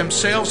separate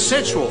themselves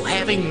sensual,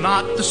 having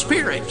not the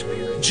Spirit.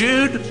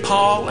 Jude,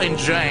 Paul, and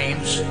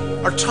James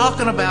are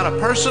talking about a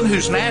person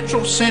who's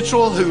natural,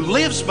 sensual, who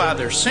lives by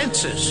their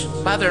senses,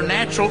 by their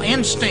natural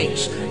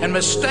instincts, and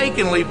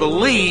mistakenly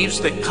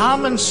believes that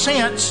common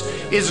sense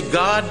is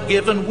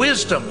God-given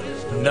wisdom.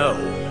 No,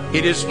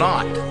 it is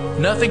not.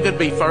 Nothing could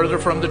be further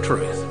from the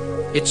truth.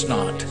 It's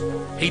not.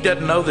 He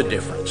doesn't know the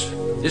difference.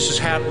 This is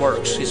how it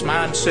works. His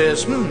mind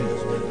says,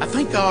 I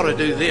think I ought to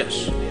do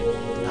this.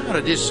 I ought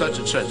to do such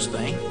and such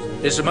thing.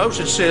 His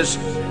emotion says,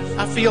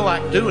 I feel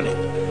like doing it.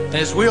 And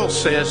his will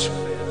says,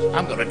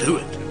 I'm going to do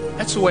it.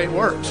 That's the way it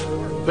works.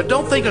 But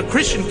don't think a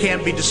Christian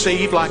can't be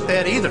deceived like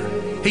that either.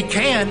 He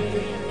can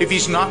if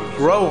he's not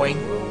growing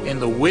in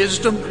the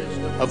wisdom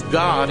of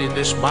God in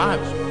this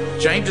Bible.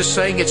 James is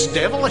saying it's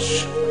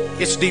devilish.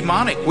 It's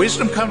demonic.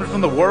 Wisdom coming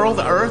from the world,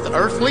 the earth,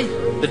 earthly.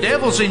 The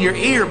devil's in your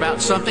ear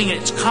about something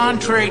that's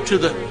contrary to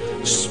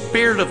the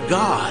Spirit of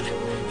God.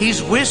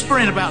 He's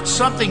whispering about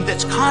something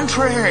that's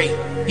contrary.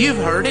 You've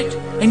heard it,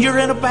 and you're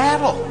in a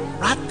battle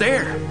right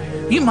there.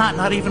 You might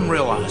not even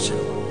realize it.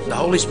 The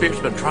Holy Spirit's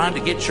been trying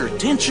to get your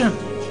attention,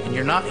 and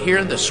you're not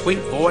hearing the sweet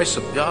voice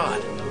of God.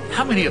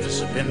 How many of us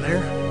have been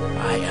there?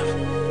 I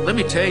have. Let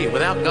me tell you,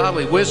 without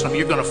godly wisdom,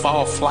 you're going to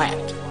fall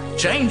flat.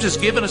 James has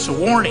given us a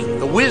warning.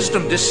 The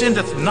wisdom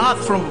descendeth not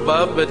from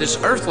above, but is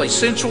earthly,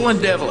 sensual,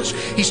 and devilish.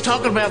 He's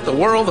talking about the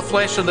world, the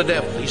flesh, and the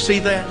devil. You see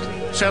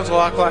that? Sounds a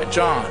lot like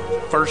John.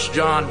 1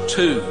 John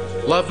 2.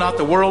 Love not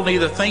the world,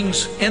 neither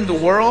things in the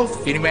world.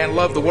 If any man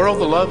love the world,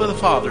 the love of the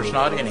Father is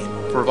not in him.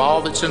 For of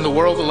all that's in the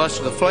world, the lust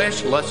of the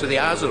flesh, the lust of the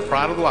eyes, and the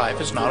pride of life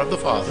is not of the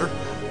Father,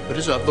 but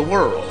is of the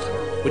world.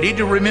 We need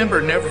to remember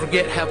and never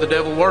forget how the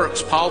devil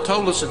works. Paul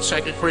told us in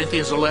 2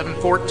 Corinthians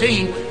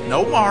 11:14,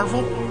 no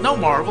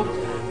marvel,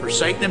 for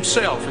Satan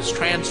himself is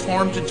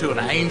transformed into an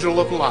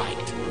angel of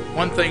light.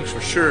 One thing's for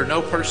sure,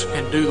 no person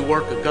can do the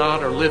work of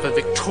God or live a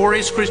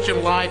victorious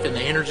Christian life in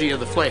the energy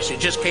of the flesh. It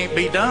just can't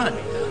be done.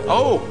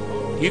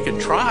 Oh, you can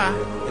try,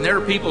 and there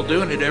are people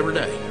doing it every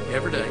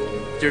day.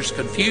 There's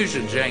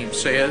confusion, James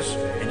says,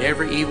 in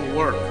every evil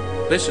work.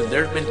 Listen,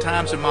 there's been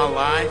times in my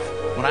life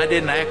when I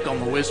didn't act on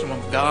the wisdom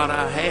of God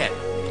I had.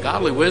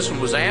 Godly wisdom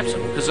was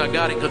absent because I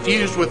got it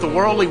confused with the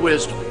worldly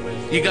wisdom.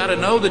 You got to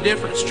know the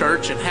difference,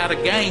 church, and how to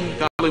gain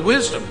godly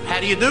wisdom. How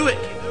do you do it?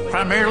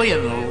 Primarily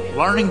in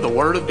learning the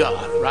Word of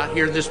God, right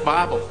here in this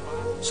Bible.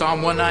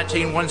 Psalm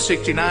 119,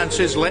 169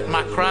 says, let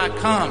my cry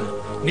come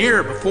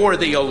near before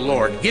thee, O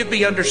Lord. Give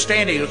me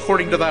understanding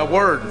according to thy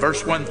word.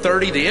 Verse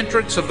 130, the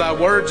entrance of thy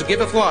words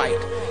giveth light.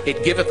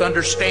 It giveth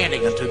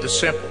understanding unto the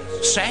simple.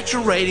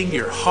 Saturating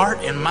your heart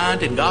and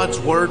mind in God's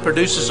word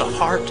produces a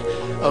heart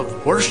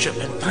of worship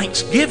and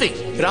thanksgiving.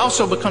 It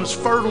also becomes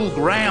fertile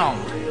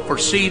ground for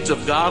seeds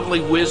of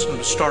godly wisdom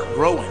to start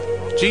growing.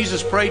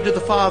 Jesus prayed to the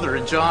Father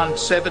in John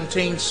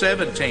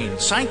 17:17,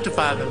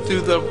 sanctify them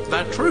through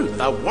thy truth.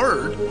 Thy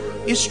word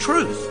is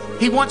truth.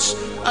 He wants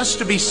us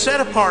to be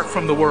set apart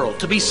from the world,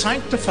 to be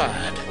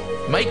sanctified,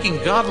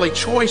 making godly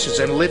choices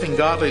and living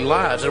godly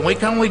lives. And we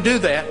can only do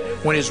that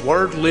when His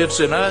Word lives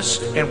in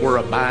us and we're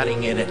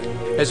abiding in it.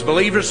 As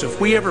believers, if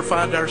we ever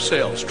find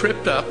ourselves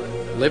tripped up,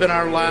 living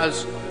our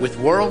lives with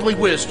worldly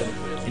wisdom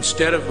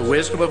instead of the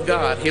wisdom of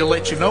God, He'll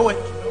let you know it.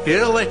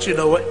 He'll let you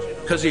know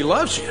it because He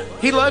loves you.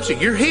 He loves you.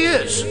 You're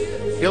His.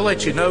 He'll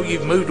let you know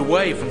you've moved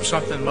away from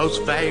something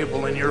most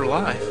valuable in your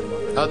life.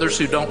 Others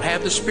who don't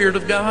have the Spirit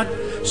of God,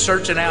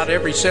 searching out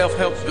every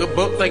self-help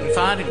book they can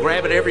find and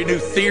grabbing every new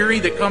theory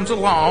that comes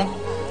along,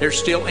 they're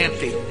still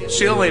empty,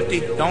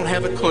 don't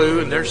have a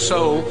clue, and their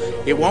soul,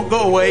 it won't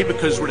go away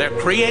because they're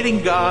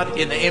creating God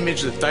in the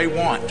image that they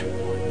want.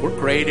 We're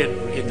created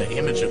in the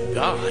image of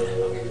God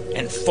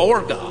and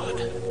for God.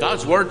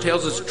 God's Word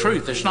tells us the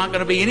truth. There's not going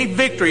to be any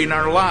victory in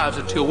our lives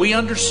until we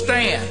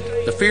understand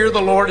the fear of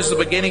the Lord is the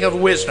beginning of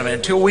wisdom,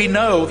 until we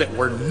know that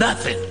we're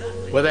nothing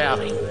without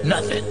Him,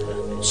 nothing.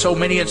 So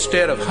many,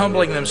 instead of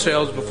humbling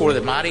themselves before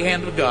the mighty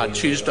hand of God,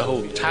 choose to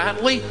hold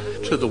tightly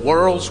to the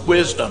world's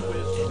wisdom.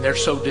 And they're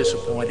so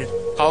disappointed.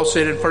 Paul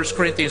said in 1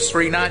 Corinthians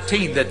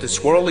 3:19 that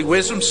this worldly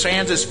wisdom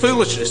stands as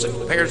foolishness in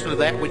comparison to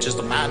that which is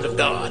the mind of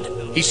God.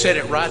 He said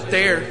it right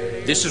there.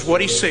 This is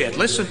what he said.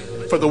 Listen.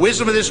 For the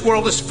wisdom of this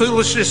world is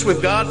foolishness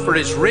with God, for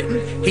it is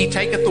written, He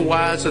taketh the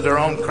wise of their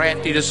own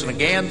craftiness. And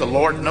again, the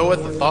Lord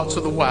knoweth the thoughts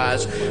of the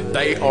wise,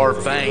 they are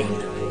vain.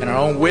 In our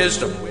own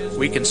wisdom,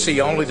 we can see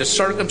only the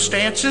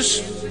circumstances,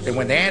 and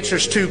when the answer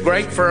is too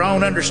great for our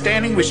own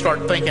understanding, we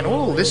start thinking,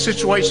 oh, this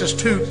situation is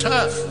too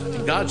tough.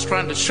 And God's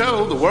trying to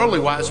show the worldly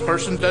wise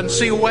person doesn't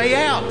see a way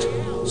out.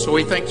 So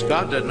he thinks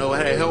God doesn't know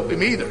how to help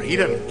him either. He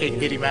can't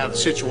get him out of the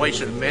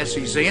situation and mess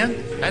he's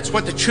in. That's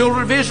what the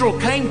children of Israel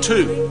came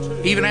to.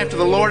 Even after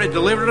the Lord had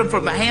delivered them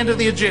from the hand of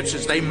the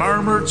Egyptians, they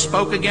murmured,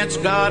 spoke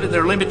against God in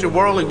their limited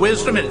worldly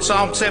wisdom. And in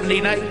Psalm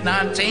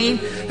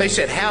 78:19, they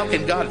said, how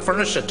can God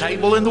furnish a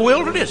table in the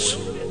wilderness?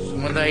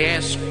 And when they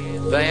asked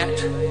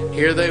that,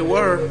 Here they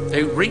were.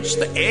 They reached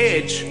the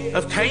edge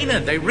of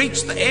Canaan. They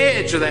reached the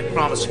edge of that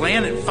promised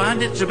land and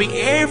find it to be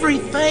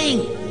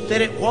everything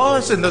that it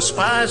was. And the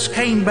spies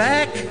came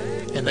back,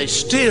 and they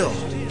still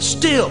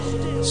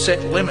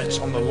set limits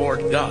on the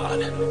Lord God.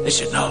 They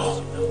said,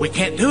 no, we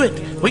can't do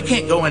it. We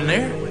can't go in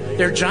there.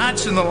 There are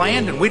giants in the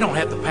land, and we don't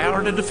have the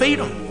power to defeat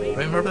them.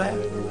 Remember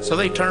that? So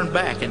they turned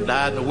back and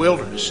died in the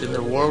wilderness in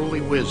their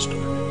worldly wisdom.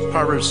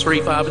 Proverbs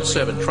 3, 5, and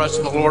 7. Trust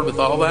in the Lord with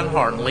all thine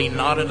heart, and lean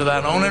not into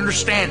thine own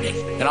understanding.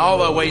 In all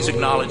thy ways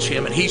acknowledge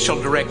him, and he shall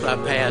direct thy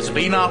paths.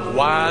 Be not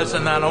wise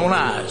in thine own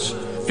eyes.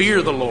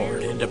 Fear the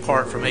Lord, and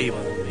depart from evil.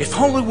 If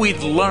only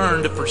we'd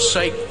learn to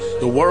forsake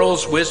the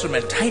world's wisdom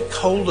and take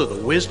hold of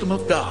the wisdom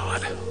of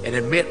God and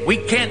admit we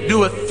can't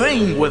do a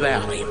thing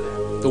without him.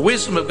 The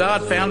wisdom of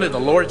God found in the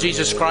Lord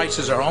Jesus Christ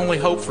is our only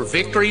hope for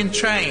victory and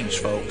change,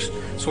 folks.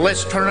 So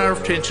let's turn our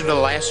attention to the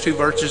last two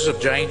verses of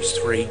James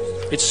 3.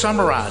 It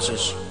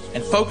summarizes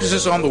and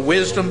focuses on the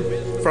wisdom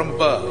from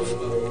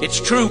above. It's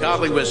true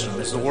godly wisdom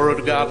as the Word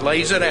of God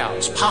lays it out.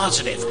 It's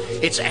positive.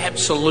 It's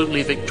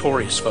absolutely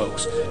victorious,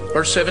 folks.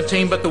 Verse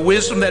 17, but the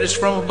wisdom that is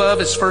from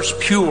above is first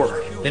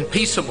pure, then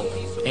peaceable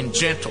and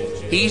gentle,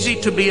 easy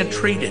to be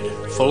entreated,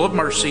 full of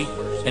mercy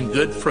and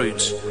good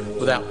fruits,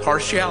 without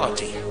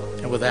partiality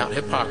and without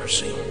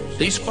hypocrisy.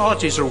 These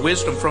qualities are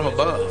wisdom from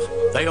above.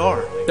 They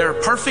are. They're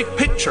a perfect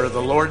picture of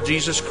the Lord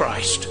Jesus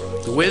Christ.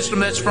 The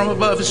wisdom that's from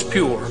above is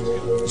pure.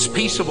 It's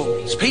peaceable.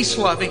 It's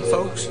peace-loving,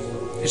 folks.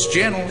 It's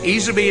gentle,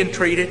 easy to be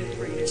entreated.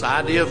 It's the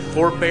idea of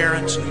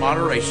forbearance and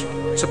moderation.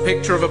 It's a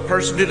picture of a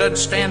person who doesn't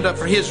stand up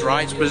for his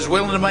rights, but is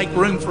willing to make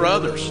room for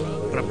others.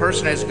 When a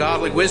person has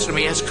godly wisdom,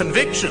 he has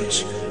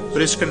convictions.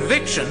 But his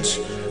convictions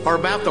are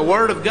about the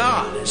Word of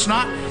God. It's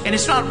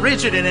not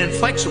rigid and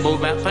inflexible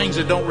about things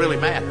that don't really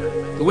matter.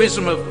 The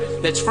wisdom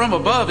that's from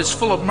above is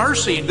full of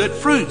mercy and good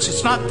fruits.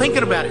 It's not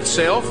thinking about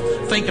itself,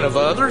 thinking of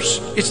others.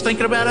 It's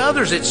thinking about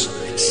others. It's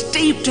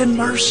steeped in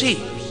mercy,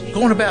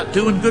 going about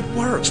doing good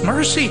works.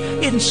 Mercy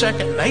isn't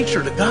second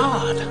nature to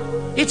God.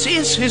 It's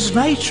His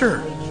nature,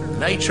 the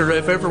nature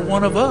of every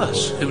one of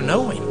us who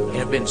know Him and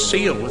have been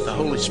sealed with the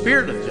Holy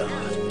Spirit of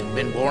God and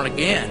been born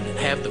again and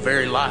have the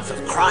very life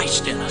of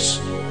Christ in us.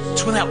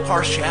 It's without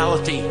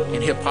partiality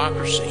and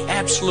hypocrisy,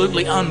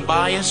 absolutely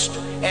unbiased,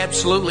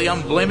 absolutely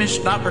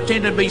unblemished, not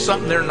pretending to be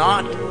something they're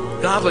not.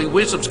 Godly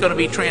wisdom's going to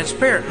be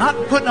transparent, not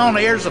putting on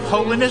airs of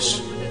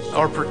holiness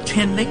or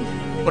pretending.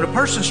 When a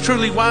person's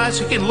truly wise,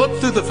 he can look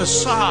through the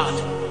facade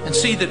and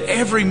see that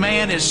every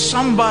man is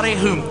somebody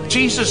whom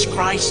Jesus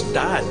Christ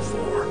died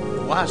for.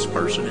 A wise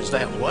person is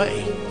that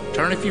way.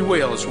 Turn, if you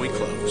will, as we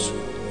close.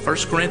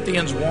 1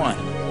 Corinthians 1,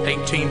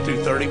 18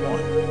 through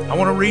 31. I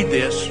want to read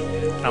this,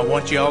 and I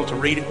want you all to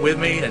read it with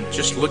me and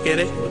just look at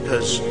it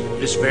because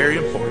it's very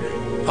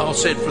important. Paul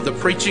said, for the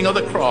preaching of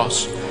the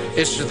cross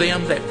is to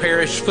them that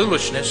perish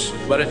foolishness,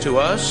 but unto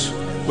us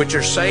which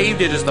are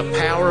saved it is the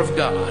power of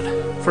God.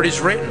 For it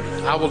is written,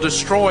 I will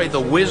destroy the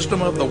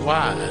wisdom of the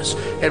wise,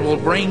 and will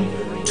bring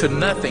to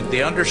nothing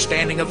the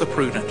understanding of the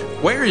prudent.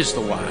 Where is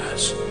the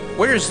wise?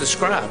 Where is the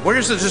scribe? Where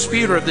is the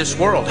disputer of this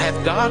world?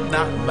 Hath God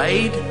not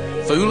made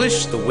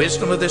foolish the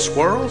wisdom of this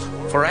world?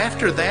 For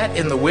after that,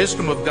 in the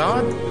wisdom of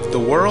God, the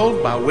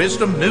world by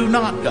wisdom knew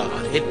not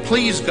God. It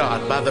pleased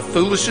God by the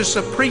foolishness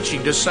of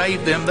preaching to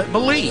save them that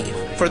believe.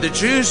 For the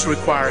Jews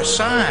require a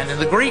sign, and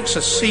the Greeks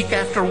seek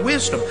after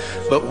wisdom.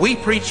 But we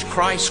preach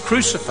Christ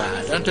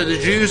crucified, unto the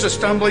Jews a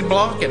stumbling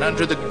block, and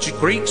unto the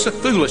Greeks a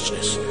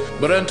foolishness.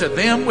 But unto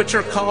them which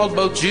are called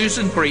both Jews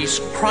and Greeks,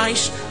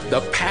 Christ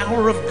the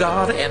power of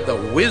God and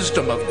the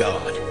wisdom of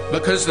God.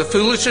 Because the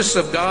foolishness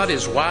of God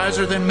is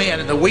wiser than men,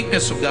 and the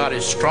weakness of God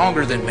is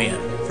stronger than men.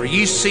 For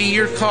ye see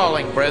your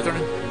calling,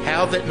 brethren,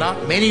 how that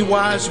not many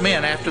wise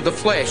men after the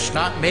flesh,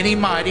 not many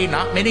mighty,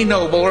 not many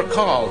noble are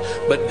called.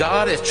 But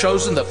God hath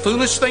chosen the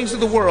foolish things of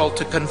the world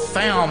to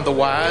confound the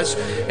wise,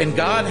 and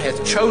God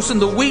hath chosen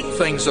the weak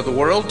things of the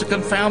world to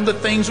confound the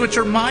things which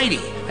are mighty.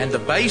 And the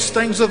base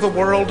things of the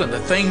world and the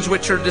things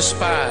which are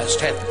despised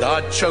hath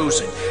God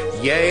chosen,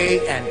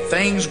 yea, and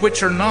things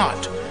which are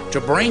not,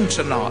 to bring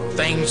to naught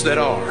things that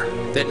are,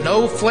 that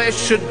no flesh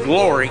should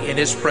glory in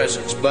his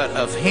presence. But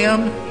of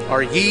him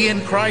are ye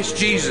in Christ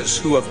Jesus,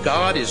 who of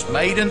God is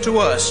made unto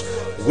us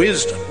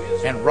wisdom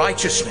and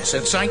righteousness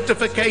and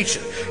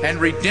sanctification and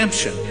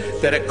redemption,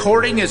 that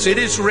according as it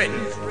is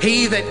written,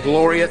 he that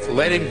glorieth,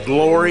 let him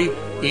glory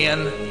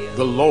in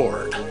the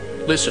Lord.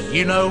 Listen,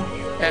 you know,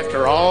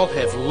 after all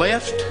have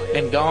left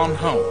and gone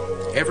home,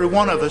 every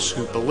one of us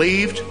who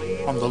believed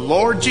on the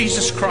Lord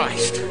Jesus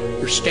Christ,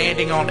 you're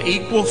standing on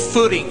equal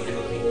footing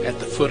at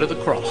the foot of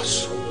the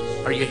cross.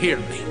 Are you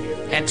hearing me?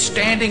 And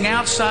standing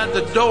outside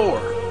the door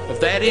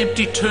of that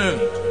empty tomb,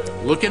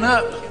 looking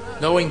up,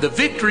 knowing the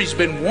victory's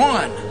been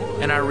won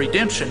and our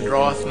redemption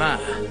draweth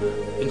nigh.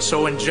 And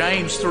so in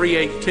James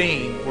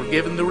 3:18, we're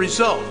given the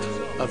result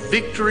of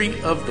victory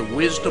of the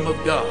wisdom of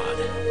God.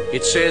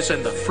 It says,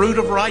 and the fruit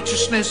of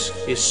righteousness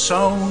is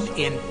sown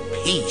in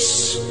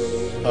peace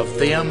of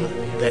them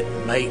that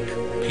make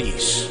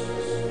peace.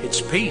 It's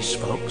peace,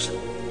 folks.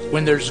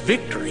 When there's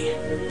victory,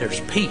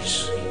 there's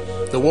peace.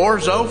 The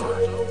war's over.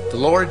 The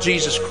Lord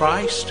Jesus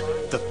Christ,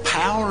 the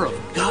power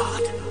of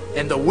God,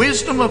 and the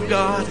wisdom of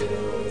God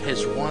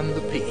has won the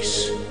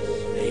peace.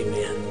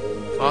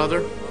 Amen.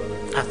 Father,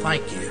 I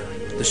thank you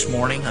this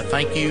morning. I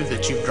thank you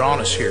that you've drawn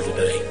us here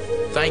today.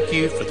 Thank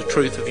you for the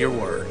truth of your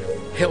word.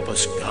 Help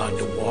us, God,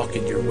 to walk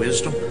in your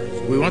wisdom.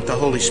 We want the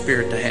Holy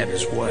Spirit to have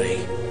his way,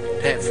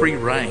 to have free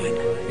reign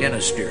in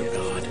us, dear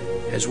God,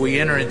 as we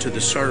enter into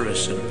the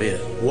service in a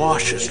bit.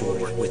 Wash us,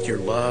 Lord, with your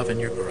love and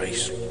your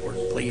grace. Lord,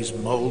 please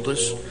mold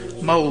us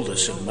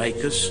and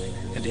make us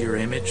into your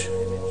image.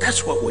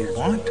 That's what we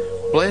want.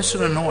 Bless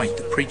and anoint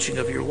the preaching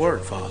of your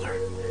word, Father,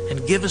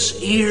 and give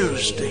us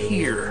ears to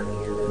hear.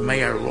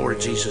 May our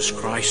Lord Jesus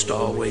Christ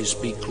always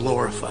be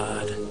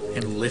glorified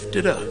and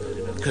lifted up,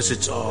 because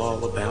it's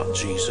all about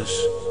Jesus.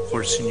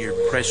 For it's in your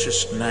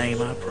precious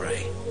name I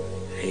pray.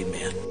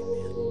 Amen.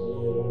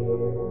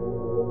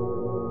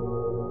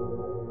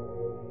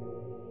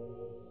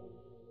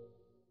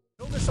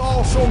 Notice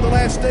also in the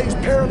last days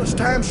perilous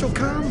times shall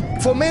come.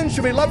 For men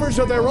shall be lovers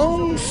of their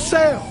own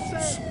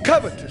selves,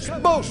 covetous,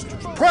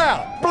 boasters,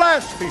 proud,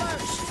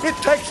 blasphemers. It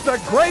takes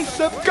the grace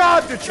of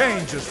God to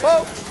change us,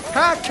 folks.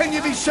 How can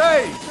you be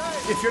saved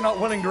if you're not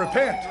willing to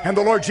repent? And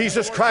the Lord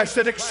Jesus Christ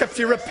said, except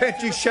ye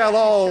repent, ye shall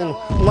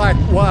all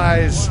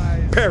likewise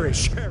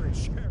perish.